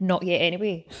just like, not yet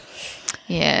anyway.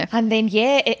 Yeah. And then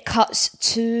it cuts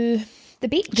to the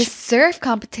beach. The surf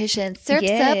competition. Surf's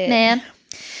up, man.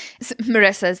 So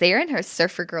Marissa's there in her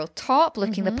surfer girl top,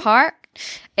 looking the part.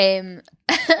 I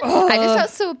just felt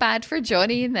so bad for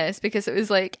Johnny in this because it was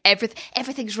like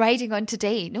everything's riding on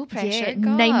today, no pressure. Yeah,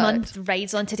 9 months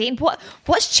rides on today. And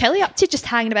what's Chili up to? Just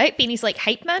hanging about, being his like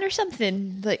hype man or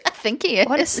something? Like, I think he is.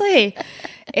 Honestly.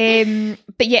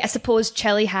 But yeah, I suppose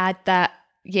Chili had that.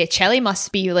 Yeah, Chili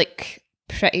must be like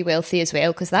pretty wealthy as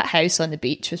well, because that house on the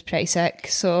beach was pretty sick.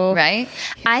 So right,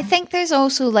 I think there's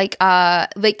also like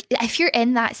if you're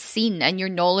in that scene and you're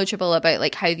knowledgeable about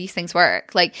like how these things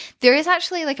work, like there is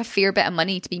actually like a fair bit of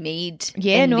money to be made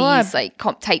these like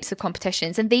types of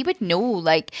competitions, and they would know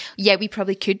like, yeah, we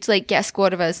probably could like get a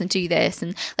squad of us and do this.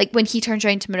 And like when he turns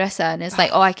around to Marissa and is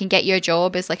like, oh, I can get you a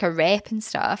job as like a rep and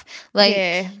stuff,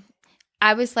 like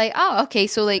I was like, oh, okay,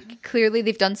 so like clearly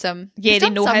they've done some Yeah, they've they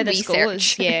done know some how this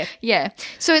research. goes. Yeah. Yeah.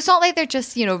 So it's not like they're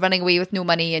just, running away with no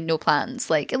money and no plans.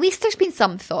 Like, at least there's been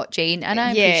some thought, Jane, and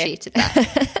I appreciated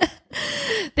that.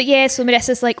 But yeah, so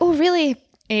Marissa's like, oh, really?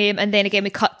 And then again, we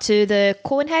cut to the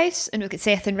Cohen house and we've got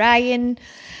Seth and Ryan,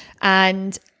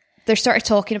 and they're sort of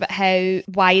talking about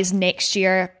why is next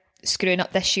year screwing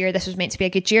up this year? This was meant to be a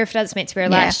good year for us. It's meant to be our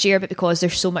last year, but because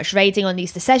there's so much riding on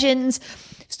these decisions,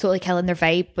 it's totally killing their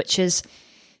vibe, which is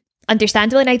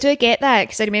understandable. And I do get that,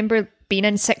 because I remember being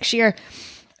in 6th year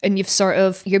and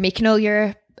you're making all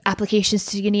your applications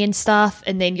to uni and stuff,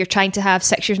 and then you're trying to have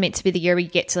 6 years meant to be the year where you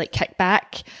get to like kick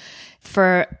back.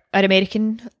 For our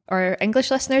American or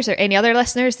English listeners, or any other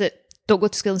listeners that don't go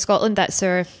to school in Scotland, that's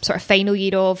their sort of final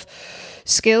year of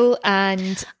school.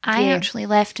 And I actually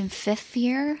left in 5th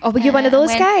year. Oh, were you one of those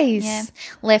guys? Yeah,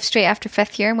 left straight after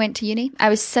 5th year and went to uni. I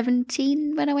was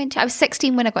 17 when I went to, I was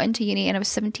 16 when I got into uni, and I was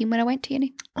 17 when I went to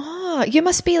uni. Oh, you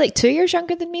must be like 2 years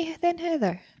younger than me then,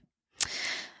 Heather.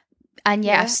 And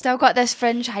I've still got this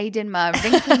fringe hiding my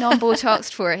wrinkly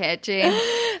non-Botoxed forehead, Jane.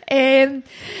 I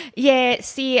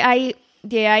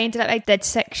ended up, I did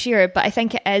 6 year, but I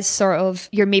think it is sort of,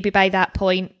 you're maybe by that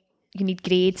point, you need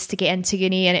grades to get into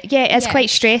uni, and it's quite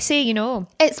stressy,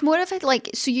 It's more of a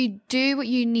so you do what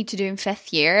you need to do in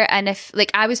 5th year, and if like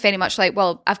I was very much like,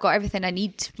 well, I've got everything I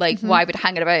need, like why would I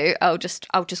hang it about? I'll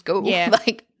just go,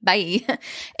 like bye.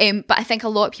 But I think a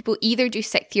lot of people either do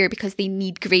 6th year because they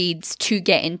need grades to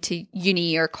get into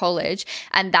uni or college,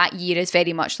 and that year is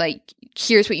very much like,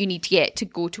 here's what you need to get to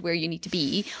go to where you need to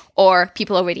be, or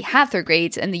people already have their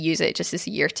grades and they use it just as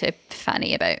a year to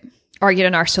fanny about. Or you're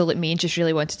an arsehole like me and just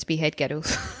really wanted to be head girl.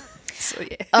 So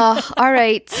yeah. Oh, all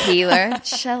right, Taylor,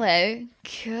 chill out.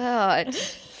 God.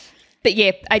 But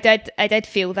yeah, I did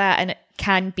feel that, and it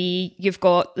can be, you've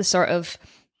got the sort of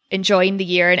enjoying the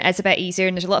year, and it's a bit easier,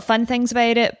 and there's a lot of fun things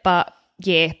about it, but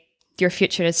yeah, your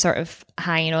future is sort of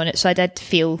hanging on it. So I did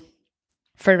feel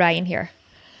for Ryan here.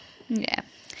 Yeah.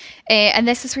 And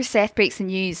this is where Seth breaks the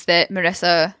news that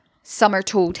Summer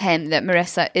told him that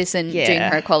Marissa isn't doing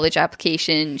her college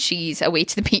application. She's away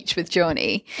to the beach with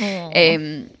Johnny.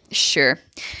 Sure.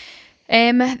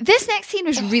 This next scene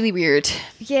was really weird.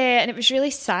 Yeah, and it was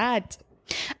really sad.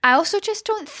 I also just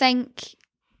don't think...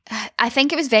 I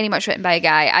think it was very much written by a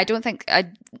guy. I don't think,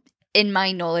 in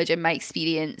my knowledge, in my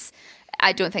experience,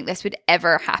 I don't think this would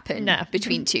ever happen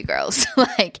between two girls.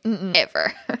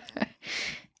 Ever.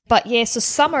 But yeah, so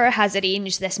Summer has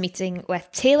arranged this meeting with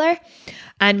Taylor,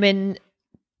 and when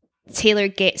Taylor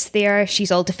gets there, she's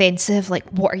all defensive, like,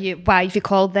 why have you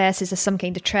called this? Is this some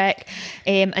kind of trick?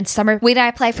 And Summer... Where I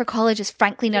apply for college is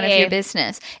frankly none of your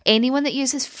business. Anyone that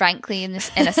uses frankly in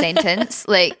a sentence,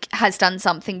 has done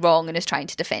something wrong and is trying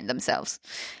to defend themselves.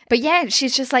 But yeah,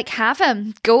 she's just like, have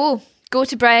him. Go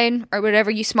to Brown, or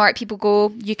wherever you smart people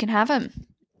go, you can have him.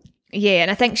 Yeah,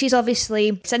 and I think she's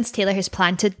obviously, since Taylor has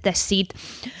planted this seed,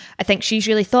 I think she's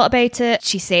really thought about it.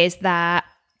 She says that,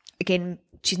 again,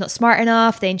 she's not smart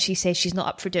enough. Then she says she's not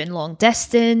up for doing long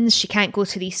distance. She can't go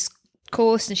to the East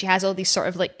Coast, and she has all these sort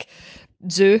of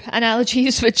zoo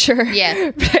analogies, which are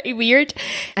pretty weird.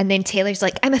 And then Taylor's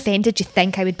like, I'm offended you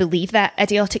think I would believe that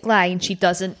idiotic lie, and she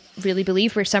doesn't really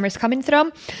believe where Summer's coming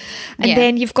from. And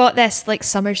then you've got this,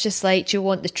 Summer's just like, do you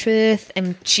want the truth?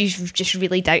 And she's just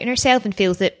really doubting herself and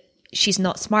feels that she's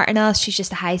not smart enough. She's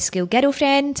just a high school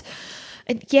girlfriend.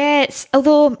 And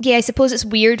although I suppose it's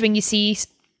weird when you see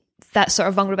that sort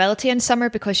of vulnerability in Summer,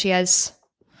 because she is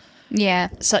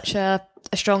such a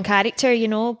strong character,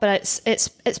 but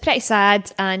it's pretty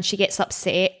sad, and she gets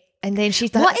upset, and then she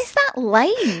does... What is that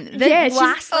line? The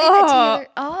last line that Taylor...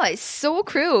 Oh, it's so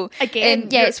cruel. Again,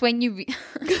 it's when you...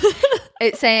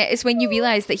 it's when you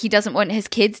realise that he doesn't want his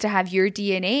kids to have your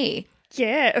DNA.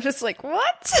 Yeah, it was like,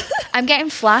 what? I'm getting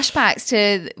flashbacks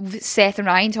to Seth and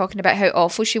Ryan talking about how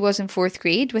awful she was in 4th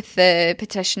grade with the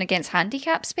petition against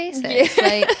handicap spaces.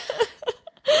 Yeah.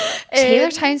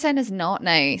 Taylor Townsend is not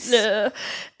nice. No.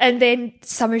 And then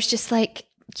Summer's just like,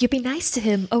 you be nice to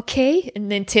him, okay?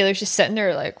 And then Taylor's just sitting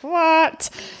there like, what?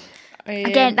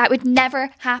 Again, that would never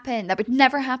happen. That would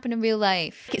never happen in real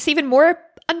life. It's even more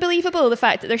unbelievable, the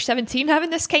fact that they're 17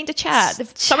 having this kind of chat.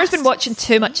 Summer's been watching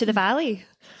too much of The Valley.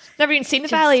 Never even seen The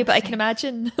Valley, but I can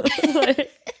imagine.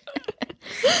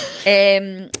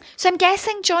 So I'm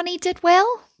guessing Johnny did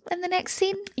well in the next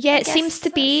scene. Yeah, it seems to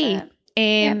be.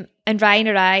 And Ryan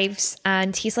arrives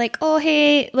and he's like, oh,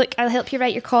 hey, look, I'll help you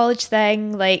write your college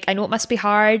thing. Like, I know it must be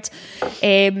hard.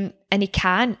 And he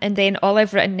can't. And then all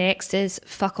I've written next is,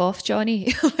 fuck off,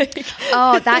 Johnny. Like,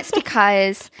 oh, that's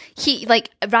because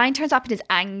Ryan turns up and is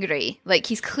angry. Like,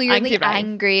 he's clearly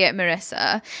angry at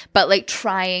Marissa, but like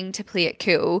trying to play it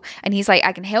cool. And he's like,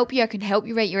 I can help you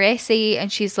write your essay.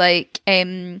 And she's like,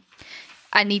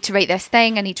 I need to write this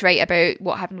thing. I need to write about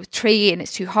what happened with Trey and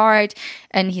it's too hard.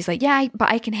 And he's like, yeah, but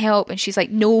I can help. And she's like,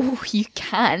 no, you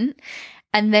can't.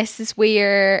 And this is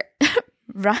where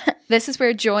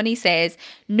Johnny says,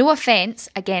 no offense.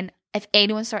 Again, if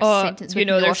anyone starts a sentence with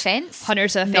no offense,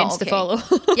 hundreds of offense to follow.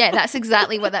 Yeah, that's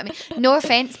exactly what that means. No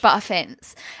offense, but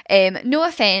offense. No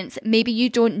offense. Maybe you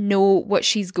don't know what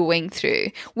she's going through,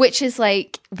 which is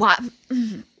like, what?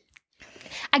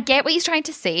 I get what he's trying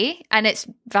to say, and it's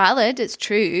valid, it's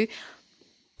true,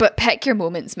 but pick your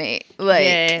moments, mate. Like,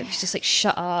 yeah, it's just like,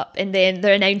 shut up. And then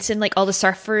they're announcing like all the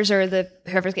surfers or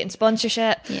whoever's getting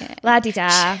sponsorship. Yeah.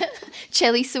 La-di-da.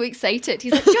 Chelly's so excited.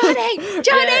 He's like, Johnny!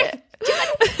 Yeah.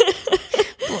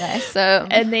 Bless him.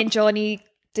 And then Johnny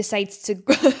decides to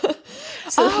go.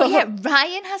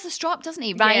 Ryan has a strop, doesn't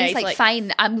he? Ryan's like,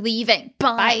 fine, I'm leaving.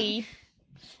 Bye.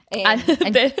 And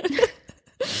then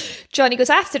Johnny goes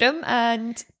after him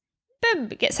and boom,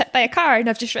 gets hit by a car. And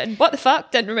I've just written, what the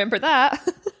fuck? Didn't remember that.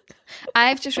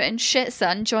 I've just written, shit,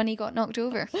 son, Johnny got knocked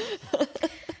over.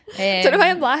 Don't know why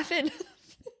I'm laughing.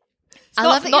 I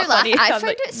love that you're laughing. I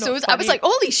found it so... I was like,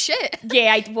 holy shit.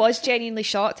 Yeah, I was genuinely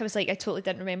shocked. I was like, I totally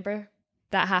didn't remember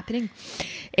that happening.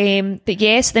 But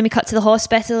yeah, so then we cut to the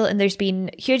hospital and there's been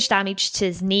huge damage to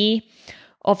his knee.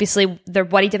 Obviously, they're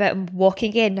worried about him walking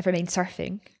again, never mind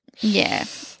surfing. Yeah.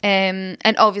 And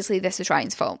obviously this is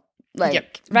Ryan's fault. Like,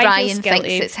 yep. Ryan thinks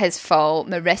it's his fault.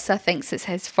 Marissa thinks it's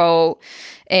his fault.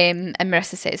 And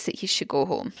Marissa says that he should go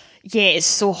home. Yeah, it's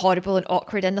so horrible and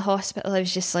awkward in the hospital. I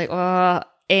was just like, oh.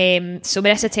 So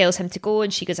Marissa tells him to go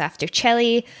and she goes after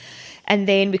Chili. And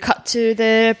then we cut to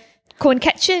the Cohen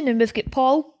kitchen and we've got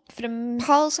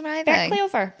Paul's arriving. Berkeley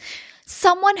over.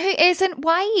 Someone who isn't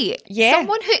white. Yeah.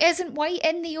 Someone who isn't white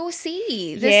in the OC.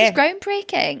 This is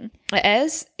groundbreaking. It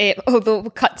is. Although we'll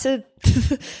cut to...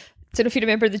 Don't know if you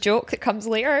remember the joke that comes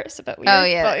later. It's a bit weird. Oh,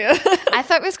 yeah. But, yeah. I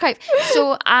thought it was quite...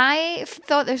 So I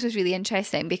thought this was really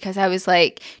interesting because I was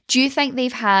like, do you think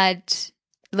they've had...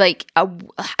 like,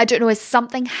 I don't know, has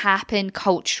something happened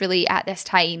culturally at this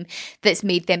time that's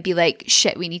made them be like,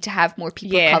 shit, we need to have more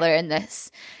people of colour in this.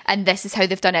 And this is how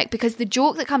they've done it. Because the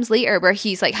joke that comes later where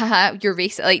he's like, haha, you're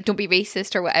racist, like, don't be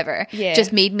racist or whatever,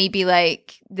 just made me be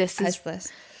like, is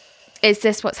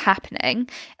this what's happening?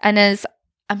 And as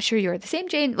I'm sure you're the same,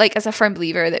 Jane, like, as a firm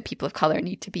believer that people of colour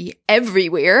need to be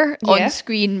everywhere, on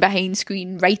screen, behind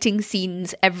screen, writing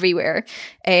scenes, everywhere.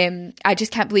 I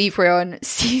just can't believe we're on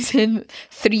season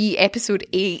 3, episode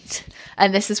 8,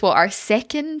 and this is what, our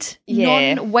second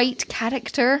non-white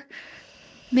character,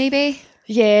 maybe?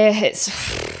 Yeah, it's...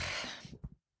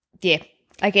 yeah.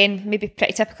 Again, maybe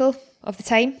pretty typical of the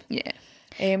time. Yeah.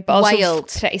 But also wild.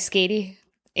 Pretty scary.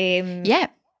 Yeah,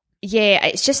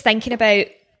 it's just thinking about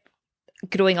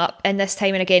growing up in this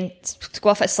time, and again, to go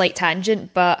off a slight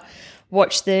tangent, but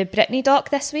watched the Britney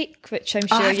doc this week, which I'm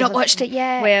sure I've not watched it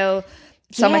yet. Well,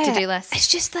 it's on my to-do list. It's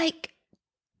just like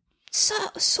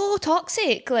so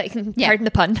toxic, like, pardon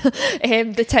the pun,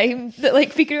 the time that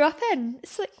like we grew up in.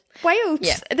 It's like wild.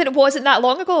 Yeah. And then it wasn't that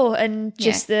long ago, and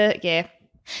just But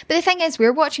the thing is,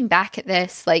 we're watching back at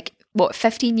this, like,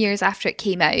 15 years after it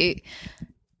came out,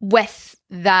 with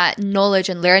that knowledge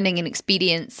and learning and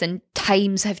experience, and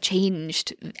times have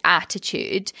changed,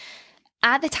 attitude.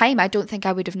 At the time, I don't think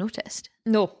I would have noticed.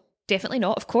 No, definitely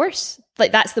not, of course.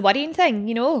 Like, that's the worrying thing,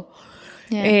 you know?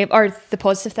 Yeah. Or the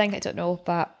positive thing, I don't know,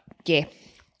 but yeah.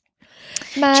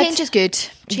 Mad. Change is good.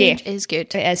 Change is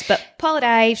good. It is, but Paul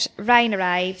arrives, Ryan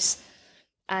arrives,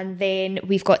 and then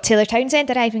we've got Taylor Townsend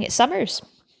arriving at Summers.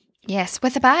 Yes,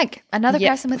 with a bag. Another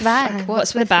person with a bag.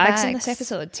 What's with the bags in this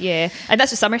episode? Yeah. And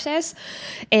that's what Summer says.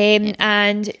 And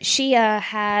Shia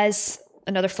has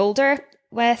another folder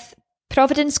with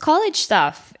Providence College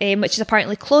stuff, which is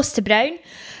apparently close to Brown.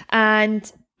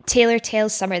 And Taylor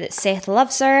tells Summer that Seth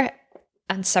loves her.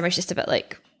 And Summer's just a bit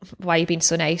like, why are you being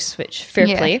so nice? Which, fair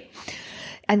play.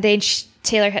 And then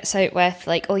Taylor hits out with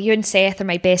like, oh, you and Seth are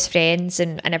my best friends,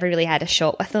 and I never really had a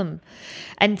shot with them.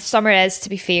 And Summer is, to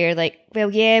be fair, like,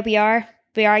 well, yeah, we are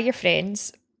your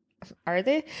friends. Are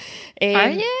they? Are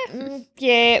you?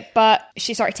 Yeah, but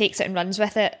she sort of takes it and runs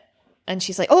with it. And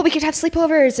she's like, oh, we could have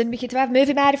sleepovers and we could have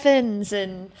movie marathons.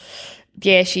 And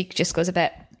yeah, she just goes a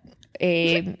bit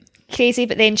crazy.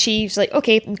 But then she's like,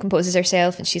 okay, and composes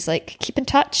herself. And she's like, keep in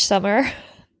touch, Summer.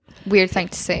 Weird thing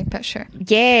to say, but sure.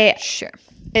 Yeah. Sure.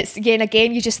 It's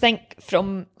again, you just think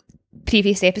from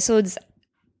previous episodes,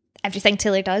 everything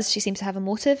Taylor does, she seems to have a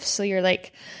motive. So you're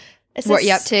like, is What this are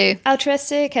you up to?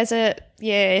 altruistic? Is it?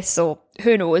 Yeah, so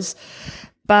who knows?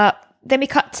 But then we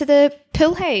cut to the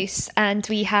pool house and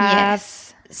we have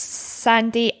Yes.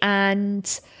 Sandy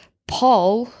and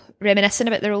Paul reminiscing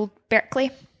about their old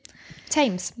Berkeley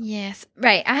times. Yes.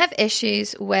 Right. I have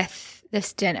issues with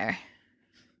this dinner.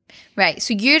 Right.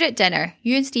 So you're at dinner.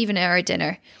 You and Stephen are at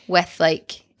dinner with,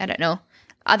 like, I don't know,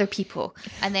 other people.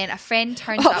 And then a friend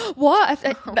turns up. What?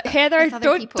 Heather, with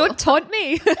other people. don't taunt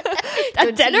me. A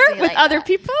Don't dinner tease me with like other that.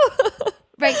 people?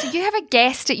 Right. So you have a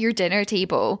guest at your dinner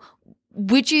table.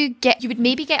 You would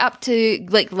maybe get up to,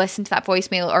 like, listen to that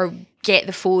voicemail or get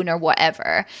the phone or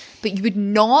whatever, but you would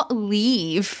not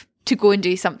leave to go and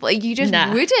do something. Like, you just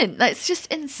Nah. wouldn't. That's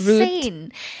just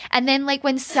insane. And then, like,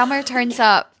 when Summer turns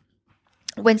up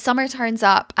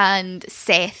and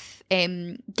Seth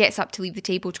gets up to leave the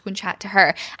table to go and chat to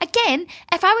her, again,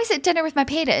 if I was at dinner with my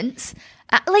parents,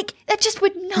 like, that just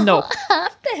would not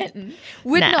happen.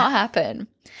 Would Nah. not happen.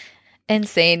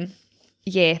 Insane.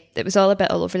 Yeah, it was all a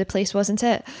bit all over the place, wasn't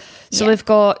it? So Yeah. we've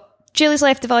got Julie's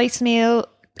left a voicemail,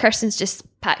 Kirsten's just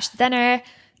patched dinner,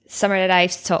 Summer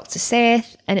arrives to talk to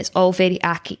Seth, and it's all very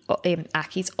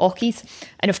Ockies.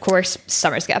 And of course,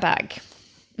 Summer's got a bag.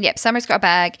 Yep, Summer's got a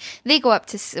bag. They go up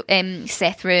to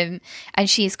Seth's room, and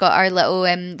she's got our little.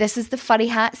 This is the furry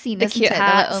hat scene, The isn't cute it?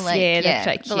 hats, The little, like, yeah, they're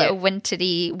pretty the cute. little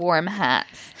wintry, warm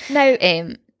hats. Now,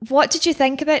 Um, what did you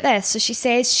think about this? So she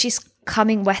says she's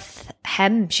coming with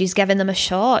him. She's giving them a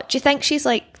shot. Do you think she's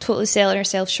like totally selling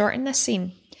herself short in this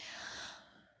scene?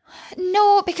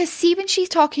 no, because see, when she's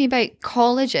talking about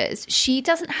colleges, she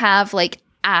doesn't have like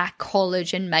a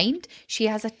college in mind. She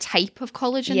has a type of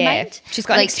college in mind. She's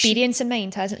got an Like, experience in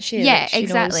mind, hasn't she? Yeah, Like, she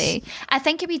exactly. knows- I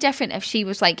think it'd be different if she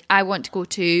was like, I want to go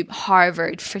to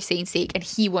Harvard for saying's sake, and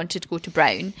he wanted to go to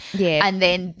Brown. Yeah. And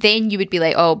then you would be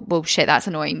like, oh, well, shit, that's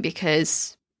annoying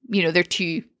because, you know, they're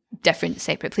two different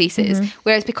separate places.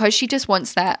 Whereas because she just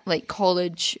wants that like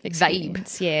college vibe,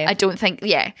 Experience, yeah. I don't think,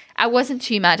 I wasn't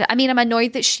too mad. I mean, I'm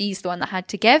annoyed that she's the one that had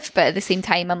to give, but at the same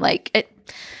time, I'm like,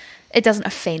 it doesn't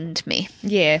offend me.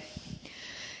 Yeah.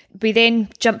 We then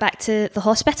jump back to the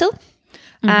hospital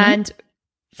and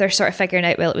they're sort of figuring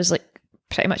out, well, it was like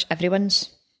pretty much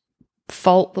everyone's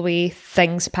fault the way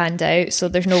things panned out, so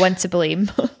there's no one to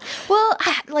blame. Well,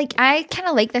 I kind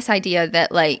of like this idea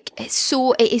that like it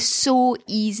is so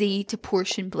easy to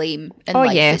portion blame in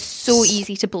life. yeah. It's so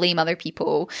easy to blame other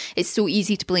people. It's so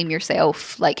easy to blame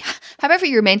yourself. Like however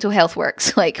your mental health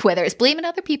works, like whether it's blaming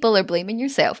other people or blaming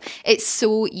yourself, it's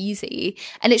so easy,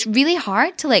 and it's really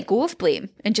hard to let go of blame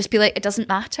and just be like, it doesn't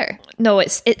matter. No,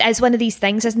 it is one of these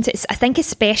things, isn't it? I think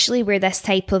especially where this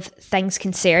type of thing's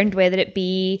concerned, whether it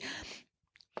be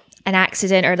an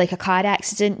accident or like a car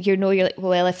accident, you're like,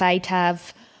 well, if I'd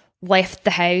have left the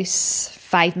house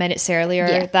 5 minutes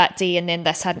earlier that day and then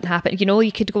this hadn't happened, you know,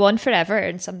 you could go on forever,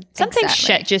 and sometimes Exactly.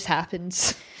 shit just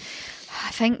happens. I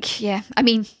think, I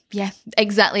mean,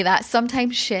 exactly that.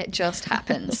 Sometimes shit just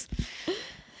happens.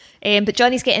 But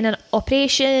Johnny's getting an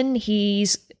operation.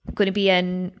 He's going to be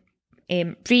in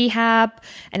rehab,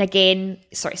 and again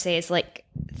sort of says like,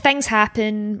 things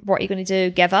happen, what are you going to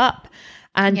do? Give up?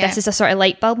 And this is a sort of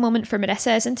light bulb moment for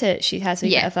Marissa, isn't it? She has a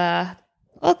bit of a,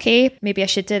 okay, maybe I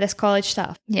should do this college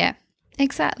stuff. Yeah,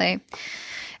 exactly.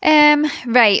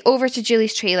 Right, over to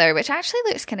Julie's trailer, which actually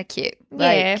looks kind of cute.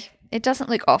 Yeah. Like, it doesn't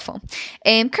look awful.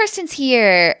 Kirsten's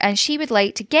here, and she would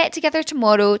like to get together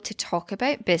tomorrow to talk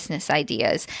about business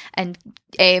ideas. And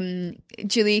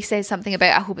Julie says something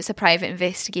about, I hope it's a private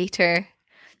investigator,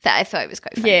 that I thought was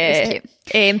quite funny. It was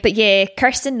cute. But yeah,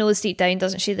 Kirsten knows deep down,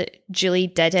 doesn't she, that Julie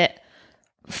did it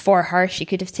for her. She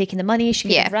could have taken the money, she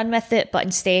could have run with it, but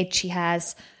instead she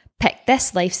has picked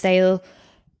this lifestyle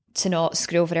to not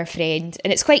screw over her friend.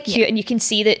 And it's quite cute, and you can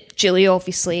see that Julie,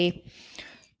 obviously,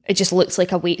 it just looks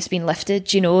like a weight's been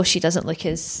lifted, you know. She doesn't look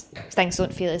as, things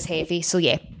don't feel as heavy. So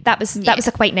yeah, that was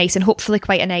a quite nice, and hopefully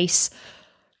quite a nice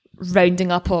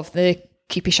rounding up of the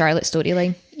creepy Charlotte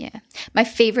storyline. Yeah. My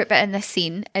favourite bit in this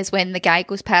scene is when the guy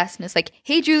goes past and is like,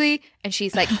 hey, Julie. And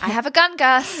she's like, I have a gun,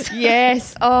 Gus.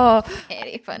 Yes. Oh,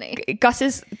 Very funny. Gus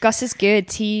is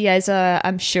good. He is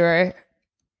I'm sure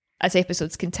as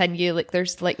episodes continue, like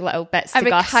there's like little bits to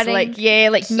Gus. Like,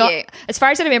 not, cute. as far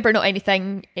as I remember, not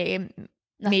anything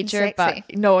major, sexy.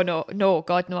 but no,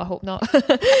 God, no, I hope not.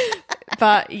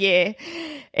 But yeah.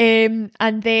 And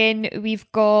then we've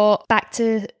got back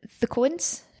to the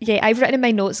Coens. Yeah, I've written in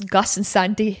my notes Gus and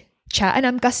Sandy chatting.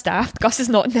 I'm Gus Daft. Gus is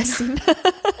not in this scene.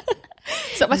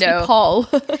 So it must No. be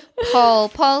Paul.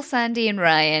 Paul, Sandy, and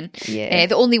Ryan. Yeah.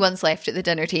 The only ones left at the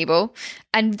dinner table.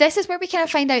 And this is where we kind of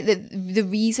find out that the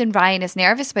reason Ryan is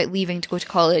nervous about leaving to go to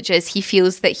college is he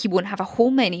feels that he won't have a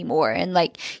home anymore. And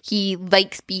like, he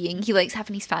likes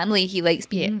having his family. He likes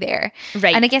being there.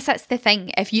 Right. And I guess that's the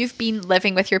thing. If you've been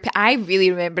living with I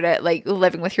really remember it, like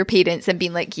living with your parents and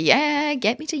being like, yeah,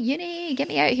 get me to uni, get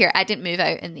me out of here. I didn't move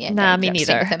out in the end. Nah, I me ended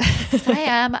up staying neither. with him, 'cause I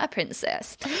am a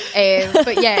princess.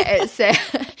 But yeah,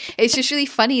 it's just really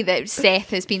funny that Seth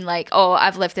has been like, oh,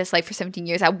 I've lived this life for 17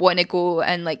 years. I want to go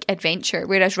and like adventure.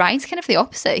 Whereas Ryan's kind of the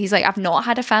opposite. He's like, I've not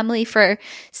had a family for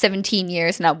 17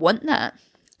 years and I want that.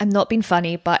 I'm not being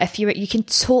funny, but if you can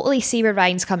totally see where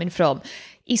Ryan's coming from.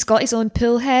 He's got his own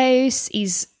pool house.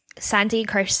 He's Sandy and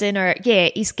Kirsten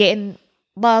he's getting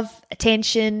love,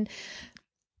 attention,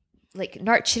 like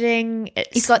nurturing.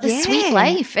 He's got this sweet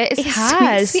life. It is He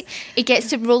has. sweet. He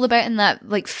gets to roll about in that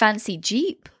like fancy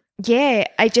Jeep. Yeah,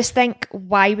 I just think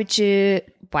why would he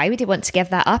want to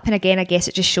give that up? And again, I guess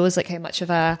it just shows like how much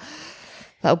of a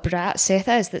little brat Seth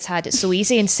is that's had it so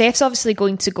easy. And Seth's obviously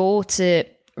going to go to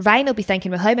Ryan will be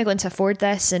thinking, well, how am I going to afford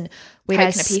this? And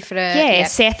whereas, how can I pay for it? Yeah, Yep.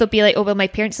 Seth will be like, oh, well, my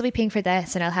parents will be paying for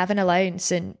this and I'll have an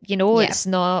allowance. And, it's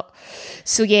not.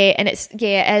 So, yeah, and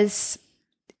as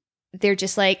they're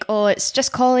just like, oh, it's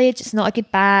just college. It's not a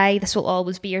goodbye. This will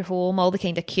always be your home. All the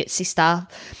kind of cutesy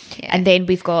stuff. Yeah. And then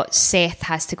we've got Seth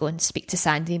has to go and speak to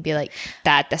Sandy and be like,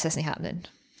 Dad, this isn't happening.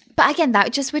 But again,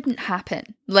 that just wouldn't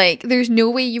happen. Like, there's no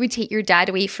way you would take your dad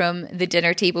away from the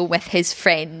dinner table with his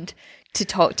friend to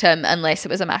talk to him unless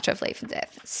it was a matter of life and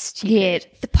death. Stupid. Yeah,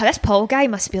 this Paul guy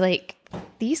must be like,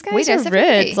 these guys Wait, are is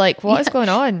everybody? rude. Like, what is going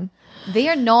on? They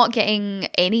are not getting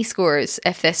any scores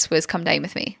if this was Come Dine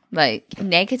With Me. Like,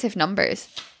 negative numbers.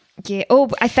 Yeah. Oh,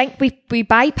 I think we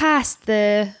bypassed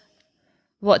the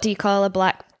what do you call a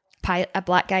black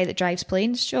guy that drives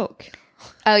planes joke.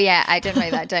 Oh, yeah, I didn't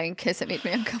write that down because it made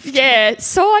me uncomfortable. Yeah,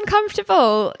 so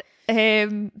uncomfortable.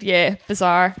 Yeah,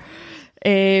 bizarre.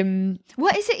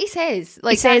 What is it he says?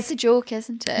 Like, that's the joke,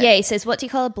 isn't it? Yeah, he says, what do you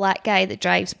call a black guy that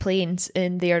drives planes?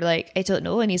 And they're like, I don't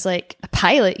know. And he's like, a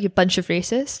pilot, you bunch of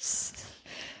racists.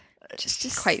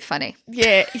 Just quite funny.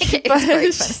 Yeah. It's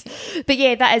quite funny. But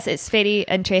yeah, it's very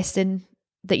interesting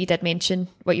that you did mention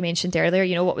what you mentioned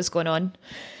earlier, what was going on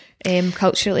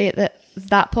culturally at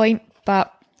that point.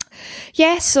 But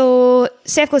yeah, so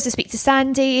Seth goes to speak to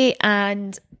Sandy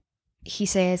and he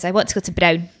says, I want to go to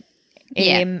Brown.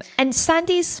 And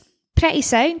Sandy's pretty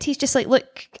sound. He's just like,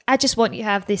 look, I just want you to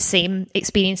have the same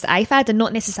experience that I've had, and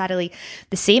not necessarily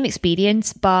the same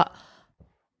experience, but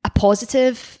a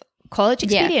positive college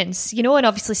experience, and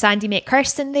obviously Sandy met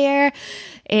Kirsten there.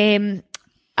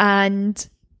 And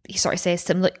he sort of says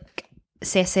to him, look,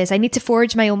 Seth says, I need to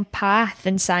forge my own path.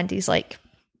 And Sandy's like,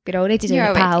 we're already doing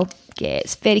it, pal. Yeah,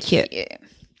 it's very cute. Yeah.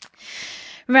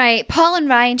 Right, Paul and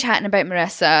Ryan chatting about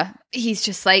Marissa. He's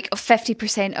just like,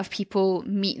 50% of people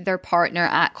meet their partner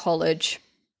at college.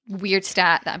 Weird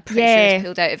stat that I'm pretty sure he's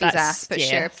pulled out of his ass, but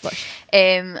sure.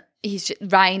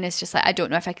 Ryan is just like, I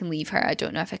don't know if I can leave her. I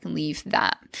don't know if I can leave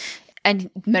that.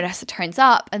 And Marissa turns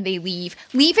up and they leave,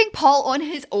 leaving Paul on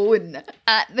his own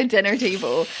at the dinner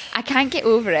table. I can't get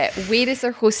over it. Where is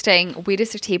their hosting? Where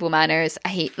is their table manners? I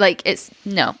hate,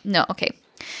 no, okay.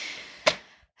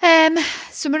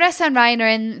 So Marissa and Ryan are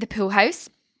in the pool house.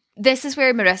 This is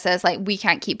where Marissa is like, we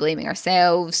can't keep blaming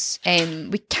ourselves.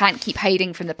 We can't keep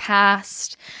hiding from the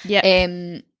past.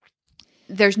 Yeah.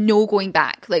 There's no going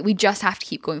back. Like, we just have to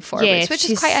keep going forward, which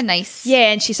is quite a nice...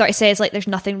 Yeah, and she sort of says, like, there's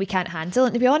nothing we can't handle.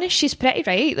 And to be honest, she's pretty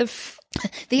right.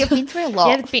 They have been through a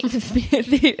lot.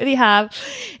 They have.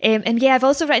 And yeah, I've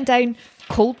also written down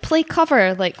Coldplay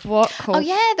cover. Like, what? Oh,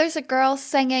 yeah, there's a girl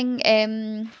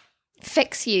singing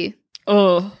Fix You.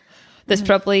 Oh, that's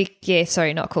probably,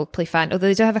 sorry, not a Coldplay fan, although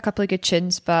they do have a couple of good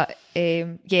tunes, but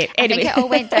anyway. I think it all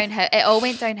went downhill. It all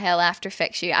went downhill after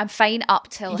Fix You. I'm fine up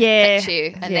till Fix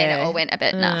You, and then it all went a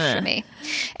bit naff for me.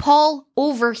 Paul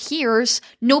overhears.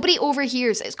 Nobody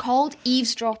overhears. It's called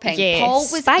eavesdropping. Yes. Paul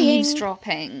was Spying.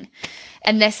 eavesdropping.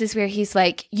 And this is where he's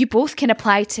like, you both can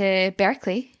apply to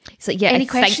Berkeley. He's like, yeah, any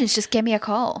questions, just give me a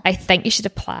call. I think you should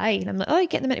apply. And I'm like, oh, you're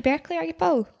getting them into Berkeley, are you,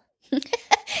 Paul?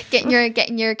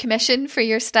 Getting your commission for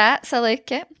your stats. I like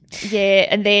it. Yeah,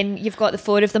 and then you've got the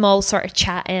four of them all sort of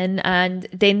chatting, and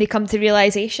then they come to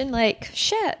realisation, like,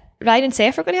 shit, Ryan and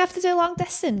Seth are going to have to do long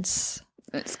distance.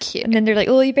 It's cute. And then they're like,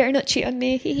 oh, you better not cheat on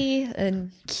me, hee hee.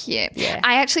 And cute. Yeah.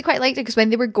 I actually quite liked it because when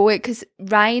they were going, because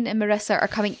Ryan and Marissa are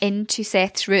coming into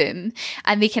Seth's room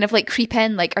and they kind of like creep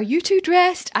in, like, are you two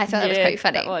dressed? I thought that was quite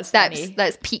funny. That was funny.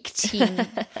 That's peak teen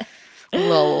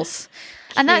lols.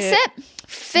 And that's it.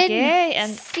 Fin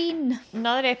and scene.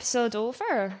 Another episode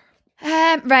over.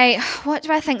 Right, what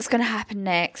do I think's going to happen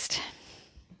next?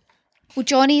 Well,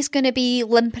 Johnny's going to be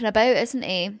limping about, isn't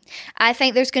he? I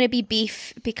think there's going to be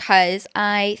beef because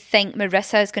I think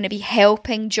Marissa is going to be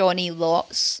helping Johnny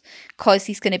lots because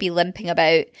he's going to be limping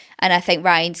about, and I think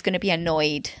Ryan's going to be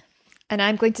annoyed. And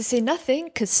I'm going to say nothing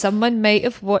because someone might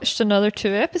have watched another 2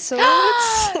 episodes.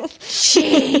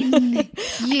 Shane,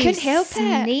 you couldn't help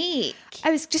snake.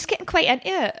 I was just getting quite into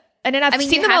it. And then I've mean,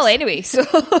 seen you them all have- anyway, so...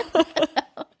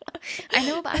 I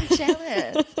know, but I'm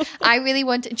jealous. I really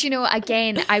wanted, do you know,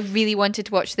 again, I really wanted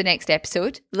to watch the next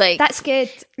episode. Like, That's good.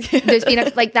 there's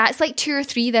been that's like 2 or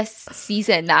 3 this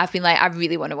season that I've been like, I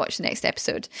really want to watch the next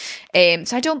episode.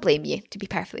 So I don't blame you, to be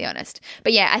perfectly honest.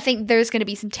 But yeah, I think there's going to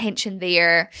be some tension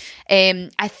there.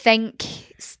 I think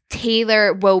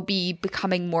Taylor will be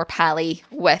becoming more pally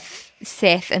with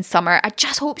Seth and Summer. I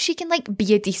just hope she can like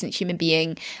be a decent human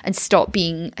being and stop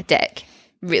being a dick.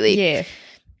 Really. Yeah.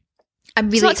 I'm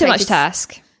really It's not too much excited to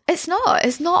ask. It's not.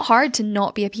 It's not hard to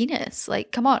not be a penis.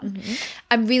 Like, come on. Mm-hmm.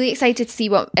 I'm really excited to see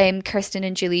what Kirsten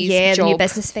and Julie's The job new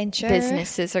business venture.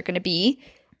 businesses are going to be.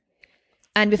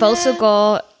 And we've also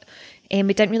got... we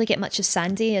didn't really get much of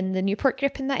Sandy and the Newport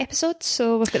group in that episode,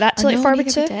 so we've got that to look forward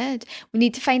We to. did. We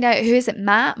need to find out who is it?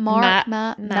 Matt, Mark,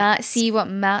 Matt. See what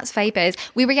Matt's vibe is.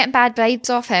 We were getting bad vibes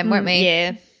off him, weren't we?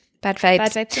 Yeah. Bad vibes.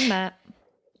 Bad vibes from Matt.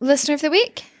 Listener of the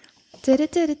week.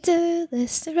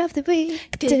 Listener of the week.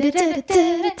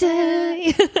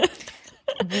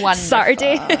 Wonderful.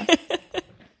 Saturday.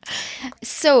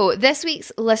 So this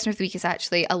week's listener of the week is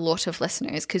actually a lot of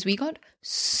listeners because we got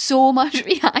so much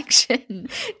reaction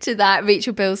to that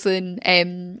Rachel Bilson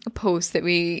post that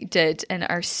we did in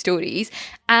our stories,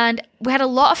 and we had a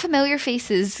lot of familiar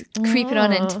faces creeping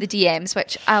on into the DMs,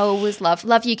 which I always love.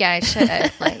 Love you guys, shout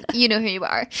out, like you know who you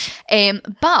are.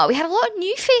 But we had a lot of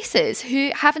new faces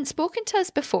who haven't spoken to us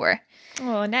before.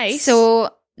 Oh, nice.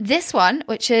 So this one,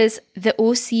 which is the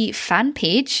OC fan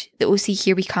page, the OC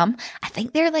Here We Come, I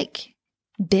think they're like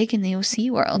big in the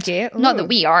OC world. Yeah. Not Ooh. that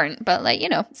we aren't, but like, you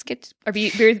know, it's good. Are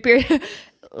we're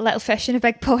little fish in a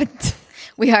big pond.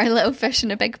 We are little fish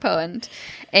in a big pond.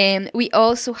 We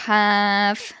also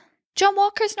have John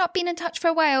Walker's not been in touch for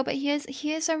a while, but he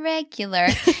is a regular.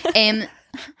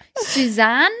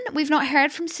 Suzanne, we've not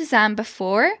heard from Suzanne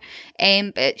before,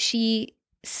 but she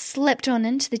slipped on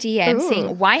into the DM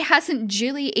saying, why hasn't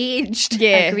Julie aged?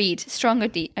 Yeah. Agreed. Strong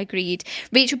agreed.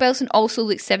 Rachel Bilson also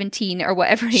looks 17 or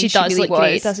whatever age She does really look was.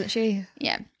 great, doesn't she?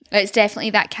 Yeah. It's definitely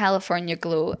that California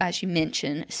glow, as you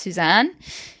mentioned, Suzanne.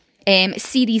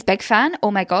 CD's big fan.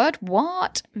 Oh my God.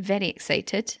 What? Very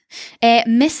excited.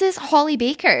 Mrs. Holly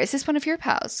Baker. Is this one of your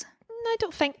pals? I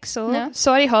don't think so. No?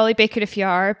 Sorry, Holly Baker, if you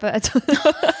are, but I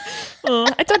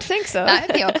don't, I don't think so. That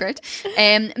would be awkward.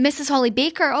 Mrs. Holly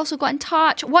Baker also got in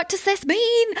touch. What does this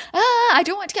mean? I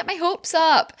don't want to get my hopes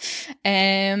up.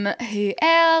 Who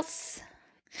else?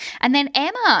 And then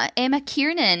Emma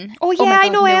Kiernan. Oh yeah, my I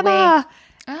God, know no Emma. way.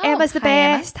 Oh, Emma's the hi,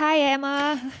 Emma. best. Hi,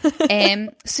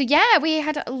 Emma. So yeah, we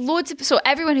had loads of, so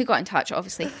everyone who got in touch,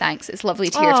 obviously thanks, it's lovely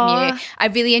to hear from you. Aw. I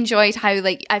really enjoyed how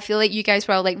like I feel like you guys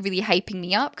were all like really hyping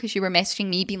me up because you were messaging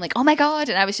me being like, oh my God,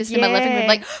 and I was just in my living room Yeah.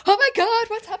 like, oh my God,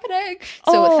 what's happening?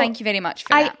 So Oh, thank you very much for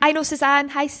that. I know Suzanne.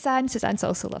 Hi, Suzanne. Suzanne's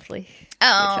also lovely.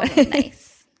 Oh, nice.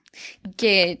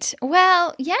 Good.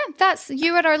 Well, yeah,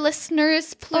 you are our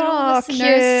listeners, plural Oh,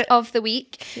 listeners cute. of the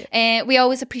week. We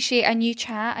always appreciate a new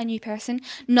chat, a new person.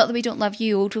 Not that we don't love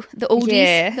you, the oldies,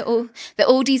 Yeah. the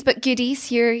oldies but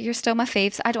goodies. You're still my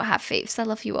faves. I don't have faves. I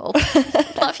love you all.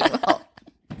 Love you all.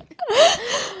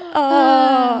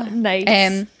 Oh,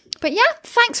 nice. But yeah,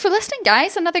 thanks for listening,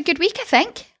 guys. Another good week, I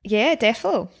think. Yeah,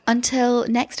 defo. Until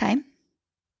next time.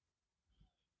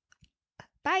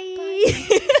 Bye.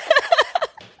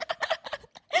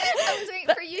 I was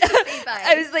waiting for you to say bye.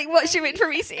 I was like, what should you wait for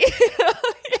me to say?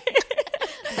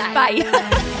 Bye.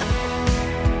 Bye.